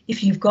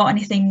if you've got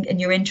anything and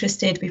you're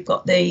interested, we've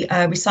got the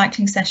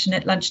recycling session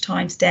at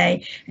lunchtime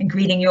today and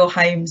greening your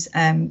homes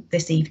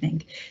this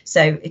evening.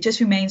 So it just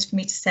remains for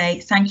me to say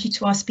thank you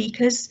to our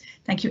speakers.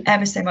 Thank you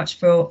ever so much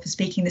for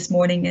speaking this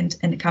morning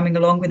and coming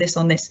along with us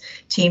on this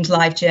Teams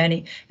live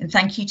journey. And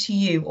thank you to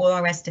you, all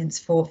our residents,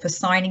 for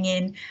signing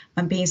in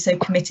and being so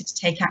committed to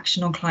take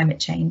action on climate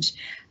change.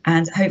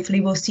 And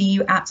hopefully we'll see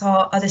you at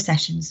our other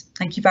sessions.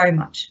 Thank you very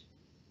much.